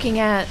busy looking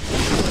at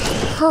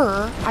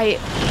her. I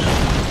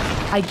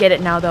get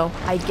it now, though.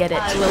 I get it.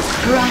 I will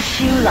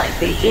crush you like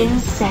the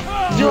insect.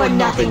 You're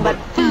nothing but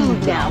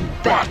food now,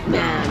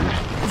 Batman.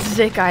 This is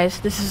it, guys.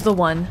 This is the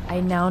one. I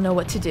now know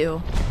what to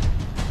do.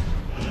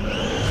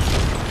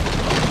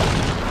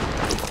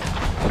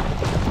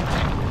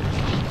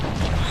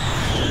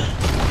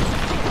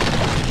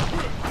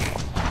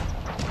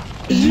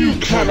 You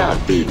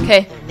cannot beat me.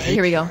 Okay,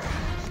 here we go.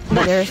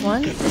 There's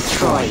one.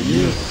 Destroy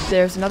you.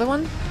 There's another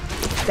one.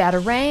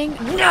 Batarang.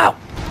 No!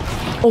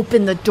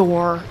 Open the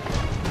door.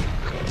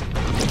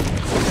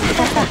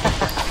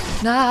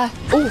 Nah.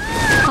 Oh.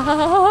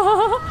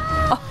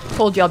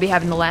 Told you I'll be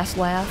having the last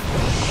laugh.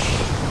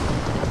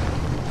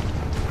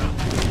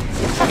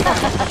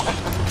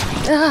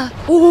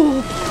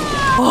 Ooh.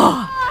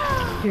 Oh.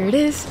 Here it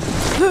is.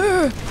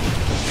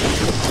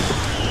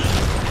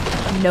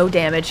 No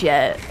damage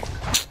yet.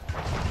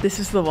 This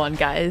is the one,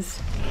 guys.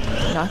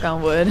 Knock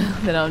on wood.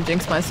 Then I don't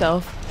jinx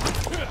myself.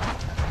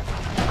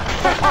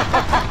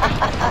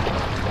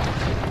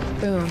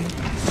 Boom.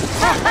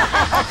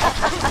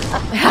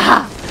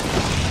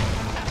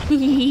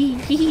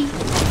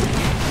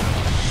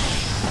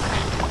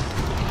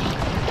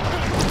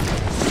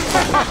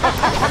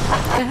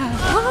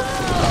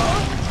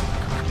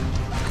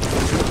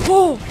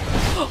 Oh!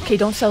 Okay,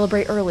 don't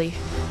celebrate early.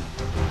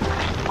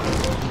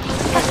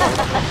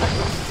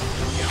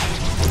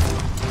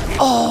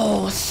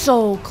 Oh,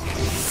 so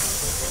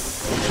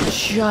close.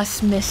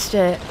 Just missed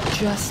it.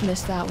 Just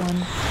missed that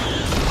one.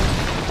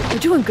 We're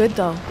doing good,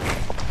 though.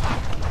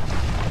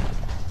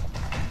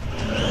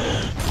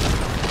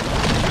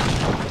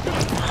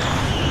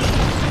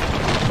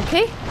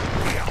 Okay.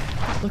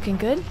 Looking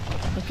good.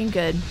 Looking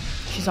good.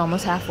 She's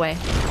almost halfway.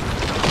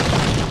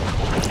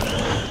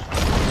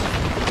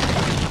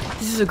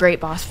 This is a great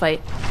boss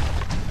fight.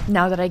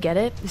 Now that I get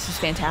it, this is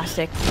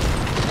fantastic.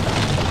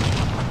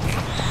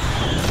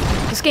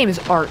 This game is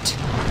art.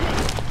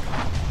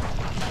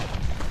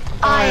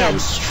 I am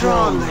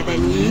stronger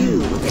than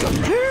you.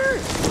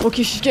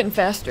 Okay, she's getting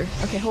faster.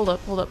 Okay, hold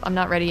up, hold up. I'm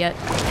not ready yet.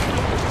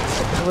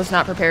 I was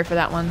not prepared for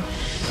that one.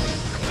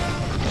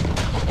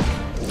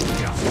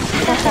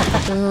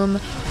 Boom.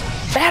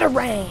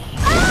 Batarang!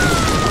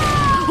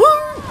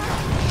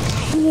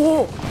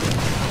 Whoa!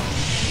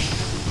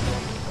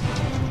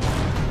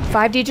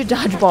 5D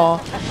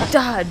dodgeball.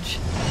 Dodge.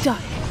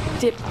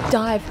 Dip.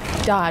 Dive.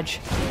 Dodge.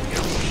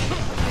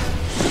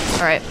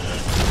 Alright.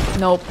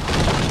 Nope.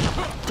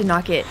 Did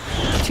not get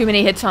too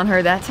many hits on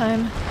her that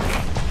time.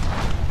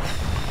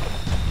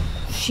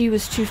 She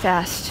was too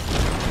fast.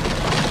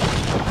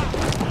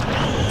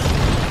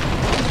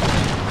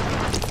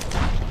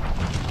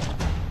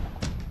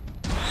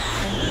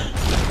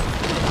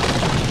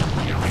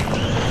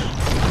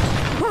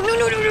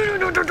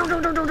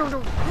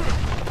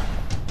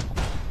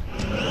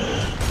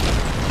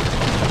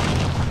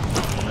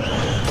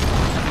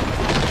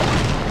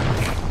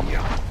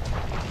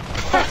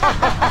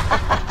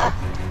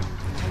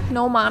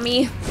 No,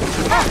 mommy.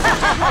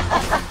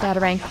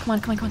 Batarang. Come on,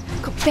 come on, come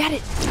on. Go, bat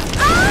it.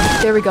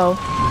 There we go.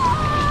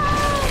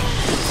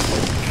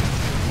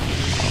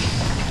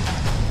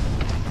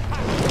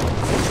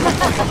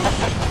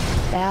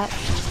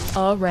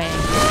 Batarang.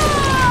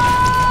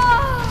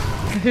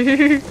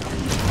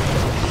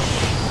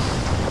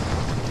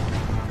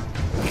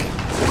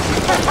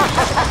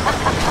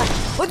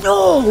 Oh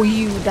no,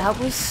 you! That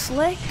was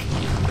slick.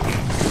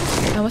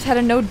 I almost had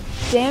a no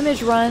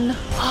damage run.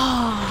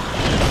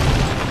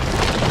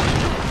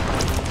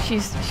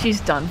 She's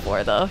done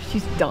for though.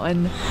 She's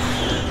done.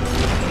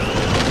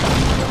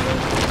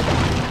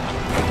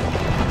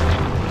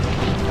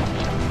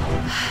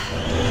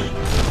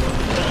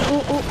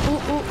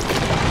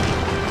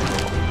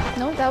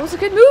 No, that was a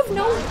good move.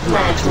 No.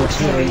 Plant will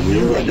tear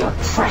you and your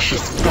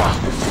precious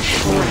Gotham to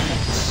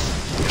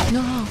shreds.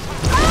 No.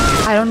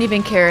 I don't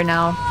even care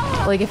now.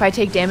 Like if I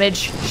take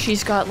damage,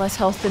 she's got less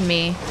health than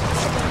me.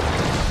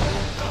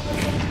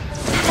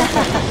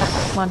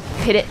 Come on,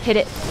 hit it, hit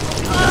it.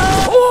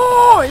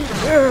 Oh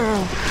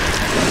yeah!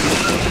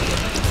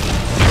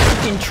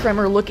 Fucking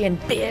tremor looking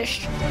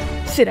bitch.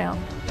 Sit down.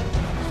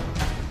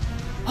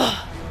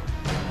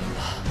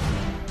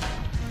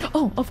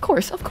 Oh, of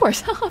course, of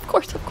course, of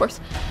course, of course.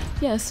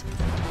 Yes.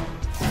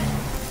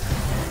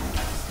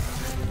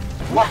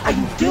 What are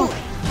you doing?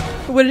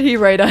 What did he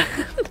write on?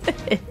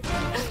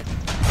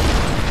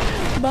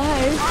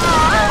 Bye.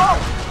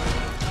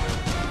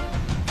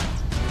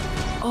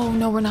 Oh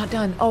no, we're not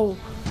done. Oh.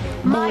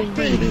 My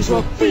babies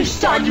will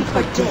feast on you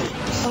for days.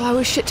 Oh, I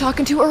was shit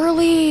talking too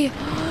early.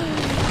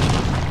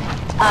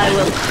 I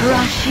will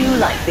crush you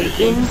like the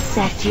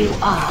insect you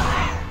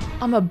are.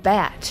 I'm a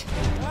bat.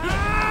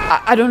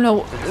 I don't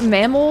know.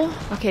 Mammal?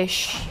 Okay,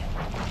 shh.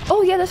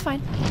 Oh, yeah, that's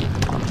fine.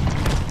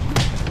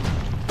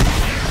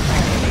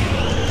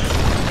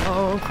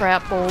 Oh,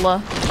 crap,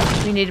 Bola.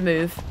 We need to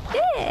move.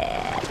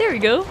 Yeah, there we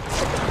go.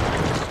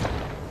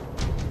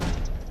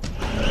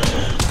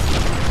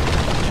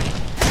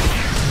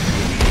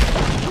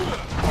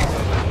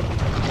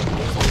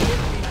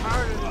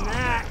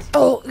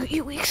 Oh,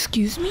 you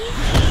excuse me?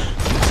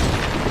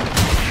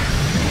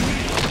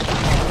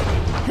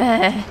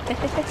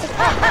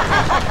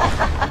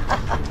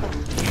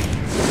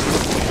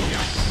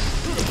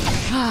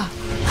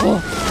 Oh,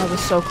 that was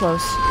so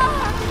close.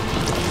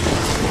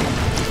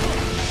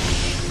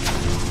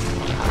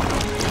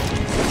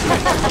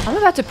 I'm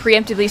about to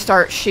preemptively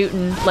start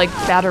shooting, like,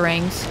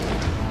 batarangs.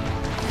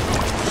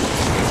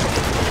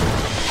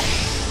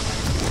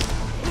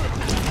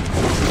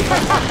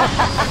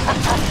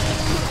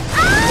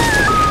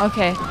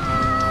 Okay.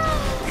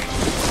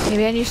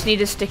 Maybe I just need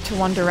to stick to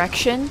one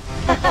direction.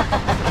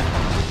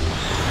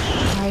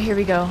 Alright, here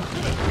we go.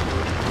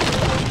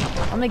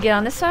 I'm gonna get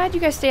on this side, you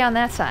guys stay on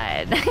that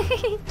side.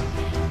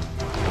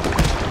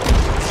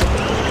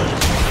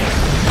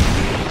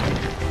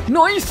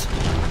 Nice!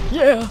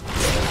 Yeah!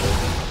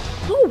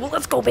 Oh, well,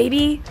 let's go,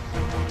 baby!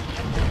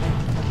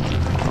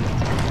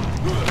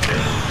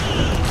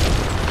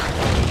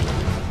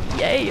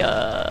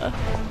 Yeah!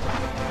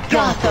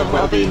 Gotham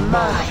will be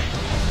mine.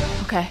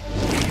 Okay.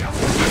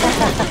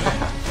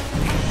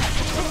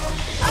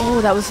 Oh,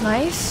 that was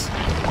nice.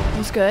 That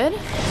was good.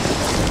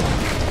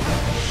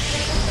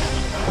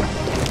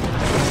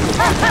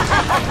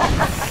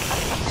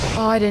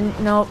 Oh, I didn't.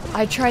 No,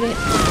 I tried it.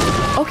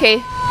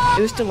 Okay,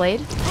 it was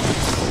delayed.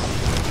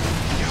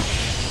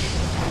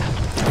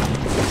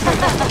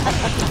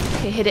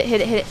 Okay, hit it,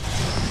 hit it, hit it.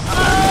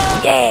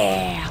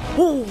 Yeah!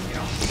 Ooh.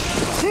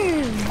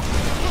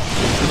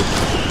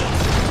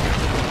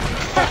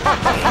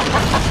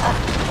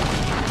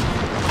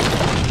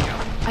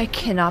 I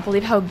cannot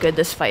believe how good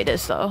this fight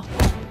is, though.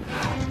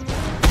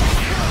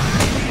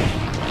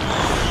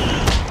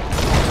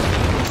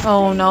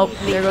 Oh, nope.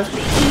 There goes the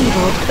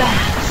evil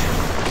bat.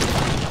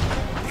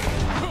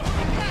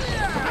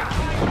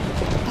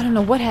 I don't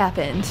know what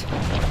happened.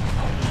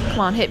 Come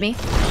on, hit me.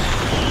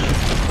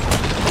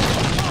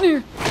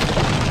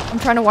 I'm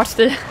trying to watch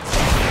the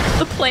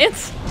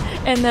plants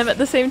and them at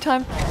the same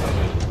time.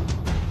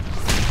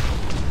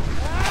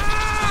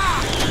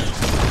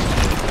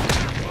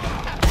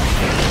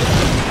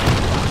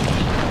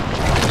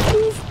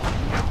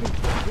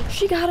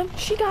 She got him.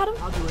 She got him.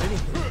 I'll do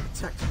anything to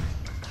protect her.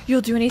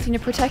 You'll do anything to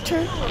protect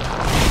her?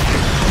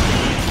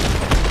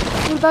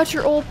 What about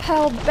your old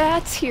pal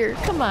Bats here?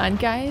 Come on,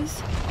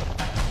 guys.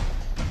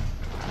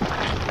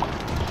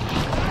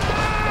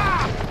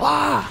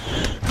 Ah!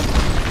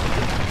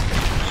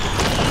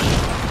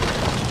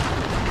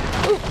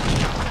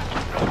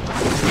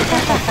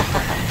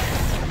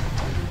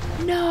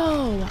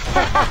 No!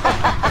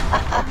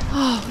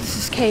 Oh, this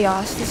is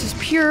chaos. This is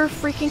pure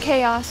freaking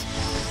chaos.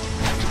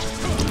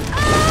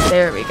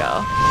 There we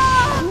go.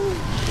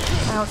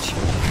 Ouch.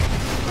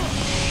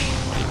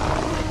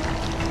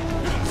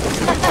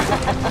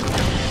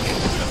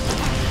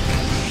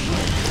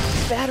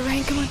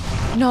 Batarang, come on.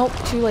 Nope,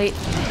 too late.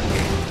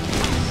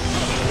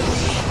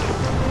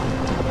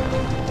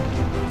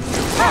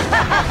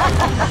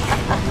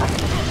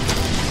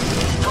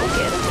 Go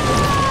get him.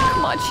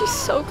 Come on, she's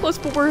so close,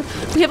 but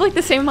we have like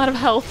the same amount of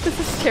health. This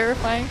is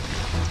terrifying.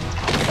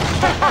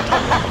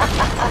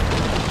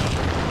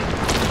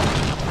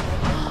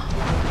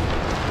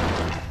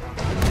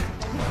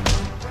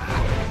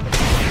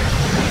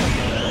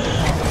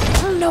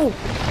 Oh no!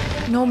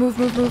 No, move,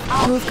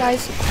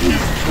 guys.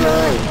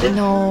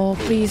 No,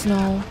 please,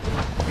 no.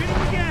 Hit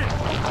him again!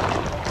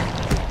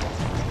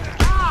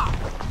 Ah!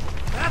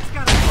 That's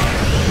gotta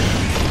hurt!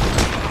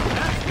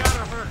 That's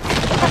gotta hurt!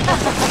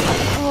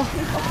 Oh,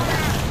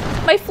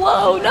 my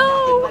flow,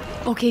 no!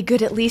 Okay,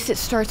 good, at least it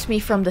starts me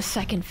from the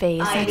second phase.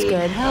 That's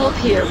good. Help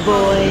here,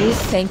 boys.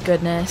 Thank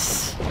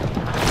goodness.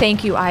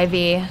 Thank you,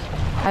 Ivy.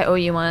 I owe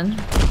you one.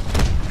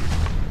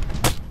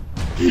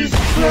 He's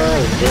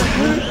trying to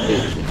hurt me.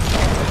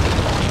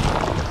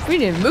 We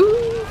need to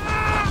move.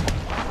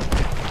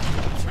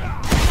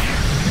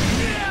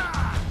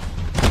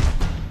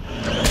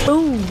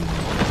 Boom.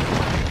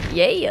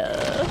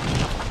 Yeah.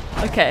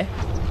 Okay.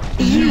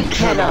 You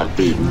cannot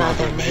beat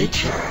Mother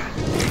Nature,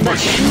 but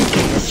she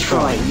can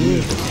destroy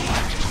you.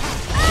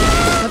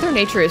 Mother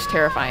Nature is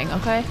terrifying,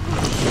 okay?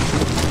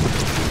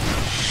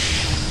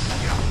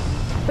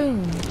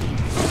 Boom.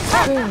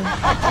 Boom.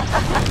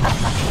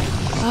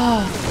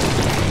 Oh.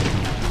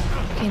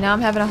 Okay, now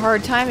I'm having a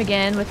hard time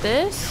again with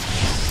this.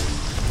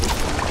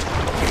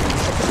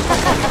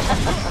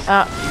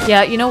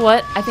 Yeah, you know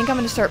what? I think I'm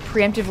gonna start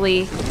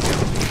preemptively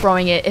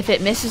throwing it. If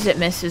it misses, it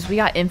misses. We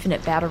got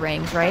infinite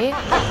batarangs, right?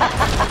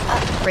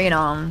 Bring it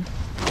on.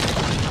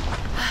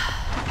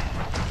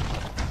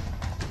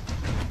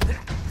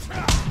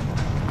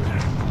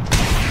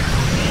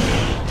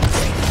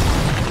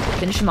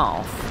 Finish him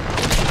off.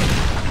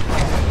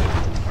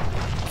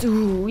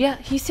 Ooh, yeah,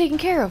 he's taken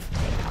care of.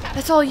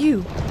 That's all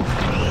you.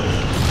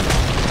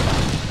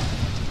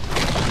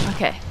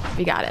 Okay,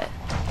 we got it.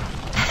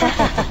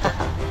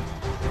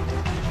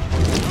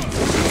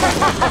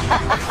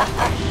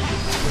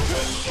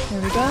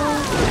 There we go.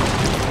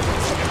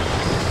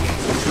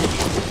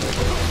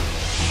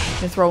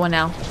 Let's throw one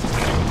now.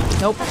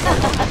 Nope.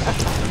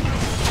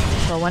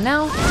 Throw one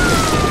now.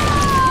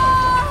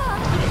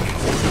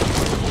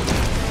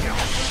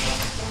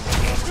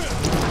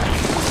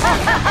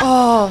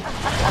 Oh.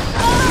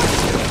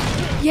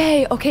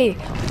 Yay, okay.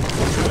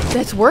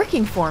 That's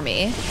working for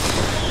me.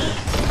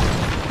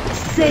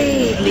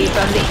 Save me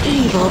from the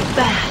evil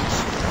bat.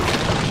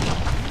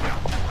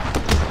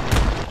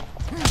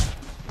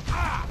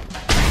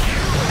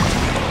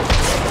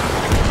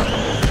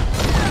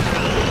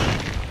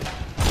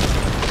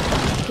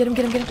 Get him,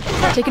 get him, get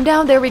him. Take him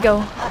down. There we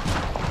go.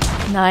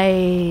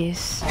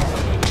 Nice.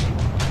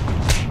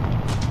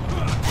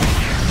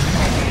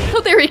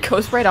 Oh, there he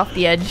goes right off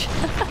the edge.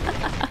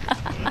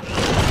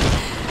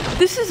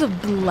 This is a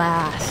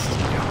blast.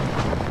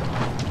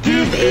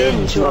 Give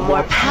in to a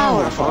more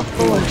powerful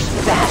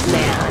force,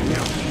 Batman.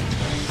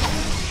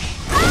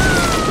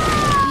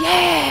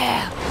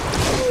 Yeah!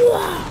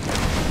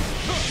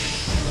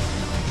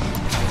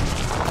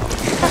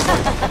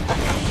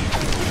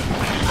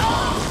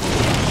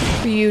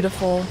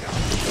 Beautiful.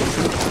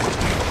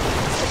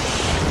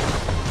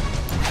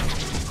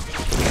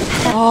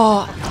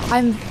 Oh,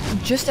 I'm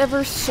just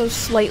ever so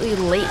slightly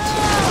late.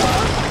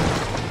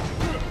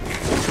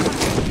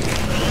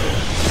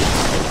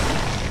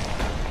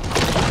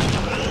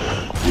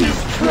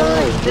 He's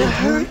trying to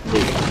hurt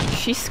me.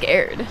 She's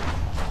scared.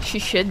 She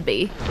should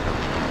be.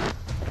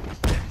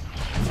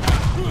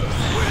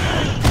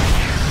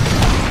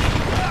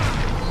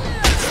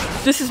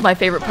 This is my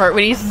favorite part,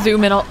 when he's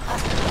zooming all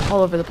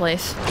over the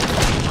place.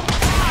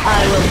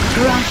 I will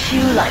crush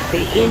you like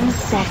the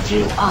insect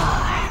you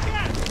are.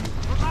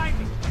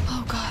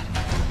 Oh god.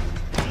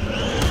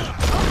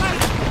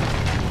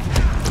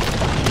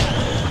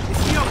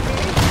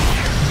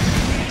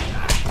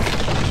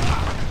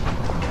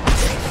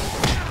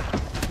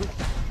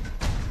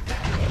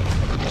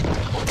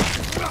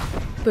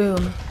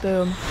 Boom,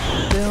 boom,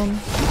 boom,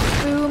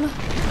 boom.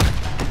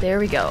 There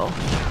we go.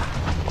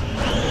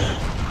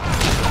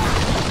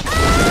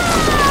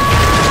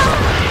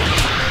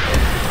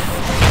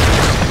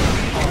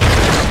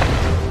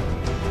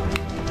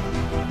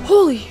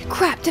 Holy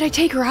crap, did I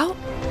take her out?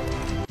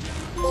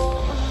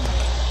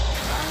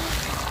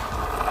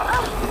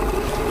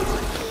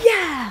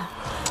 Yeah!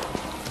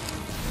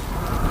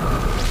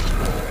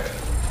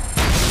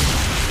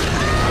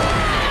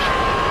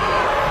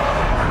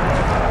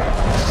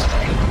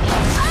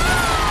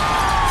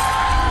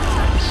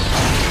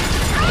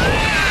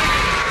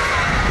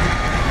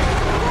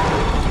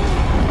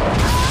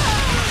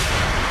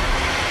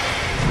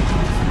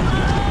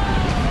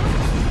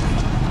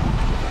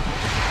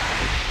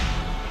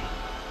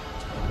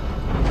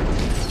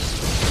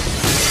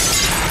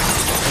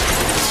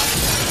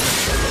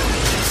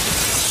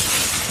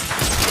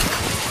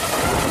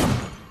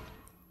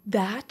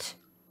 That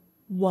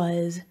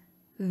was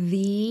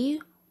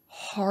the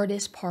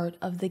hardest part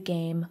of the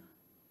game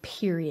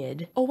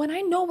period. Oh, and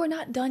I know we're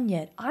not done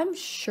yet. I'm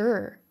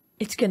sure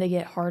it's gonna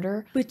get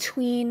harder.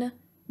 Between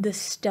the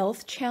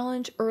stealth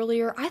challenge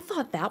earlier, I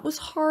thought that was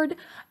hard,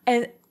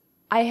 and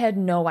I had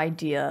no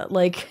idea.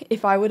 Like,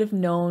 if I would have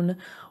known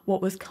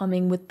what was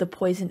coming with the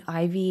poison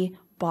ivy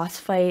boss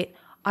fight,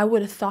 I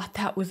would have thought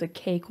that was a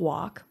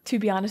cakewalk. To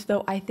be honest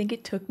though, I think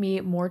it took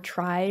me more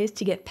tries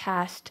to get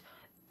past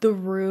the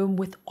room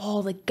with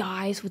all the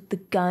guys with the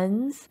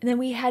guns. And then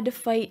we had to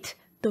fight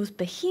those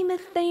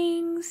behemoth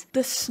things.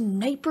 The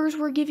snipers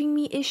were giving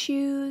me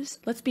issues.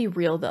 Let's be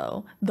real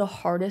though, the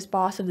hardest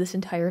boss of this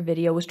entire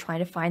video was trying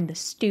to find the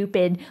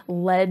stupid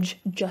ledge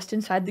just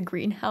inside the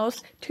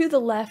greenhouse. To the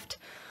left.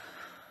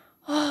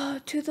 Oh,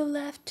 to the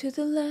left, to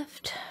the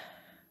left.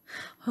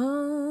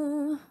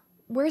 Oh,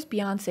 where's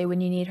Beyonce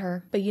when you need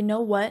her? But you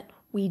know what?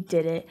 We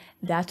did it.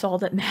 That's all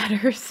that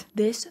matters.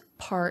 This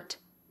part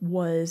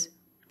was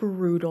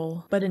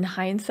brutal, but in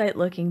hindsight,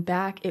 looking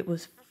back, it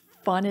was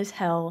fun as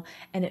hell,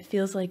 and it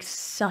feels like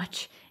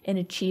such an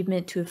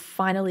achievement to have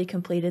finally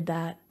completed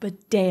that.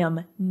 But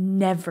damn,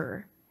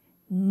 never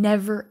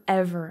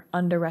ever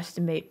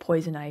underestimate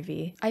poison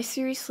ivy. I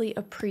seriously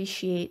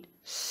appreciate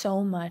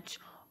so much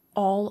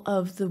all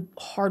of the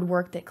hard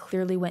work that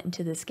clearly went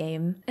into this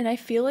game, and I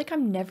feel like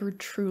I'm never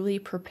truly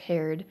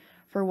prepared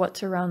for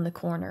what's around the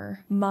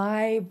corner.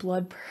 My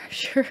blood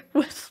pressure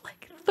was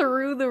like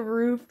through the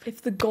roof.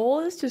 If the goal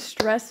is to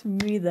stress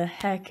me the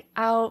heck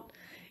out,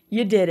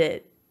 you did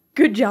it.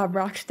 Good job,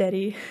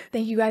 Rocksteady.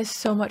 Thank you guys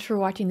so much for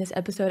watching this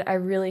episode. I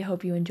really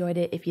hope you enjoyed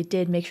it. If you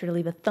did, make sure to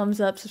leave a thumbs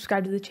up,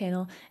 subscribe to the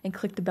channel, and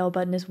click the bell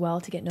button as well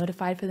to get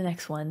notified for the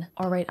next one.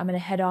 All right, I'm gonna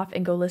head off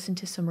and go listen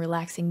to some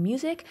relaxing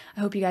music.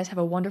 I hope you guys have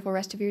a wonderful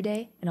rest of your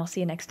day, and I'll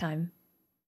see you next time.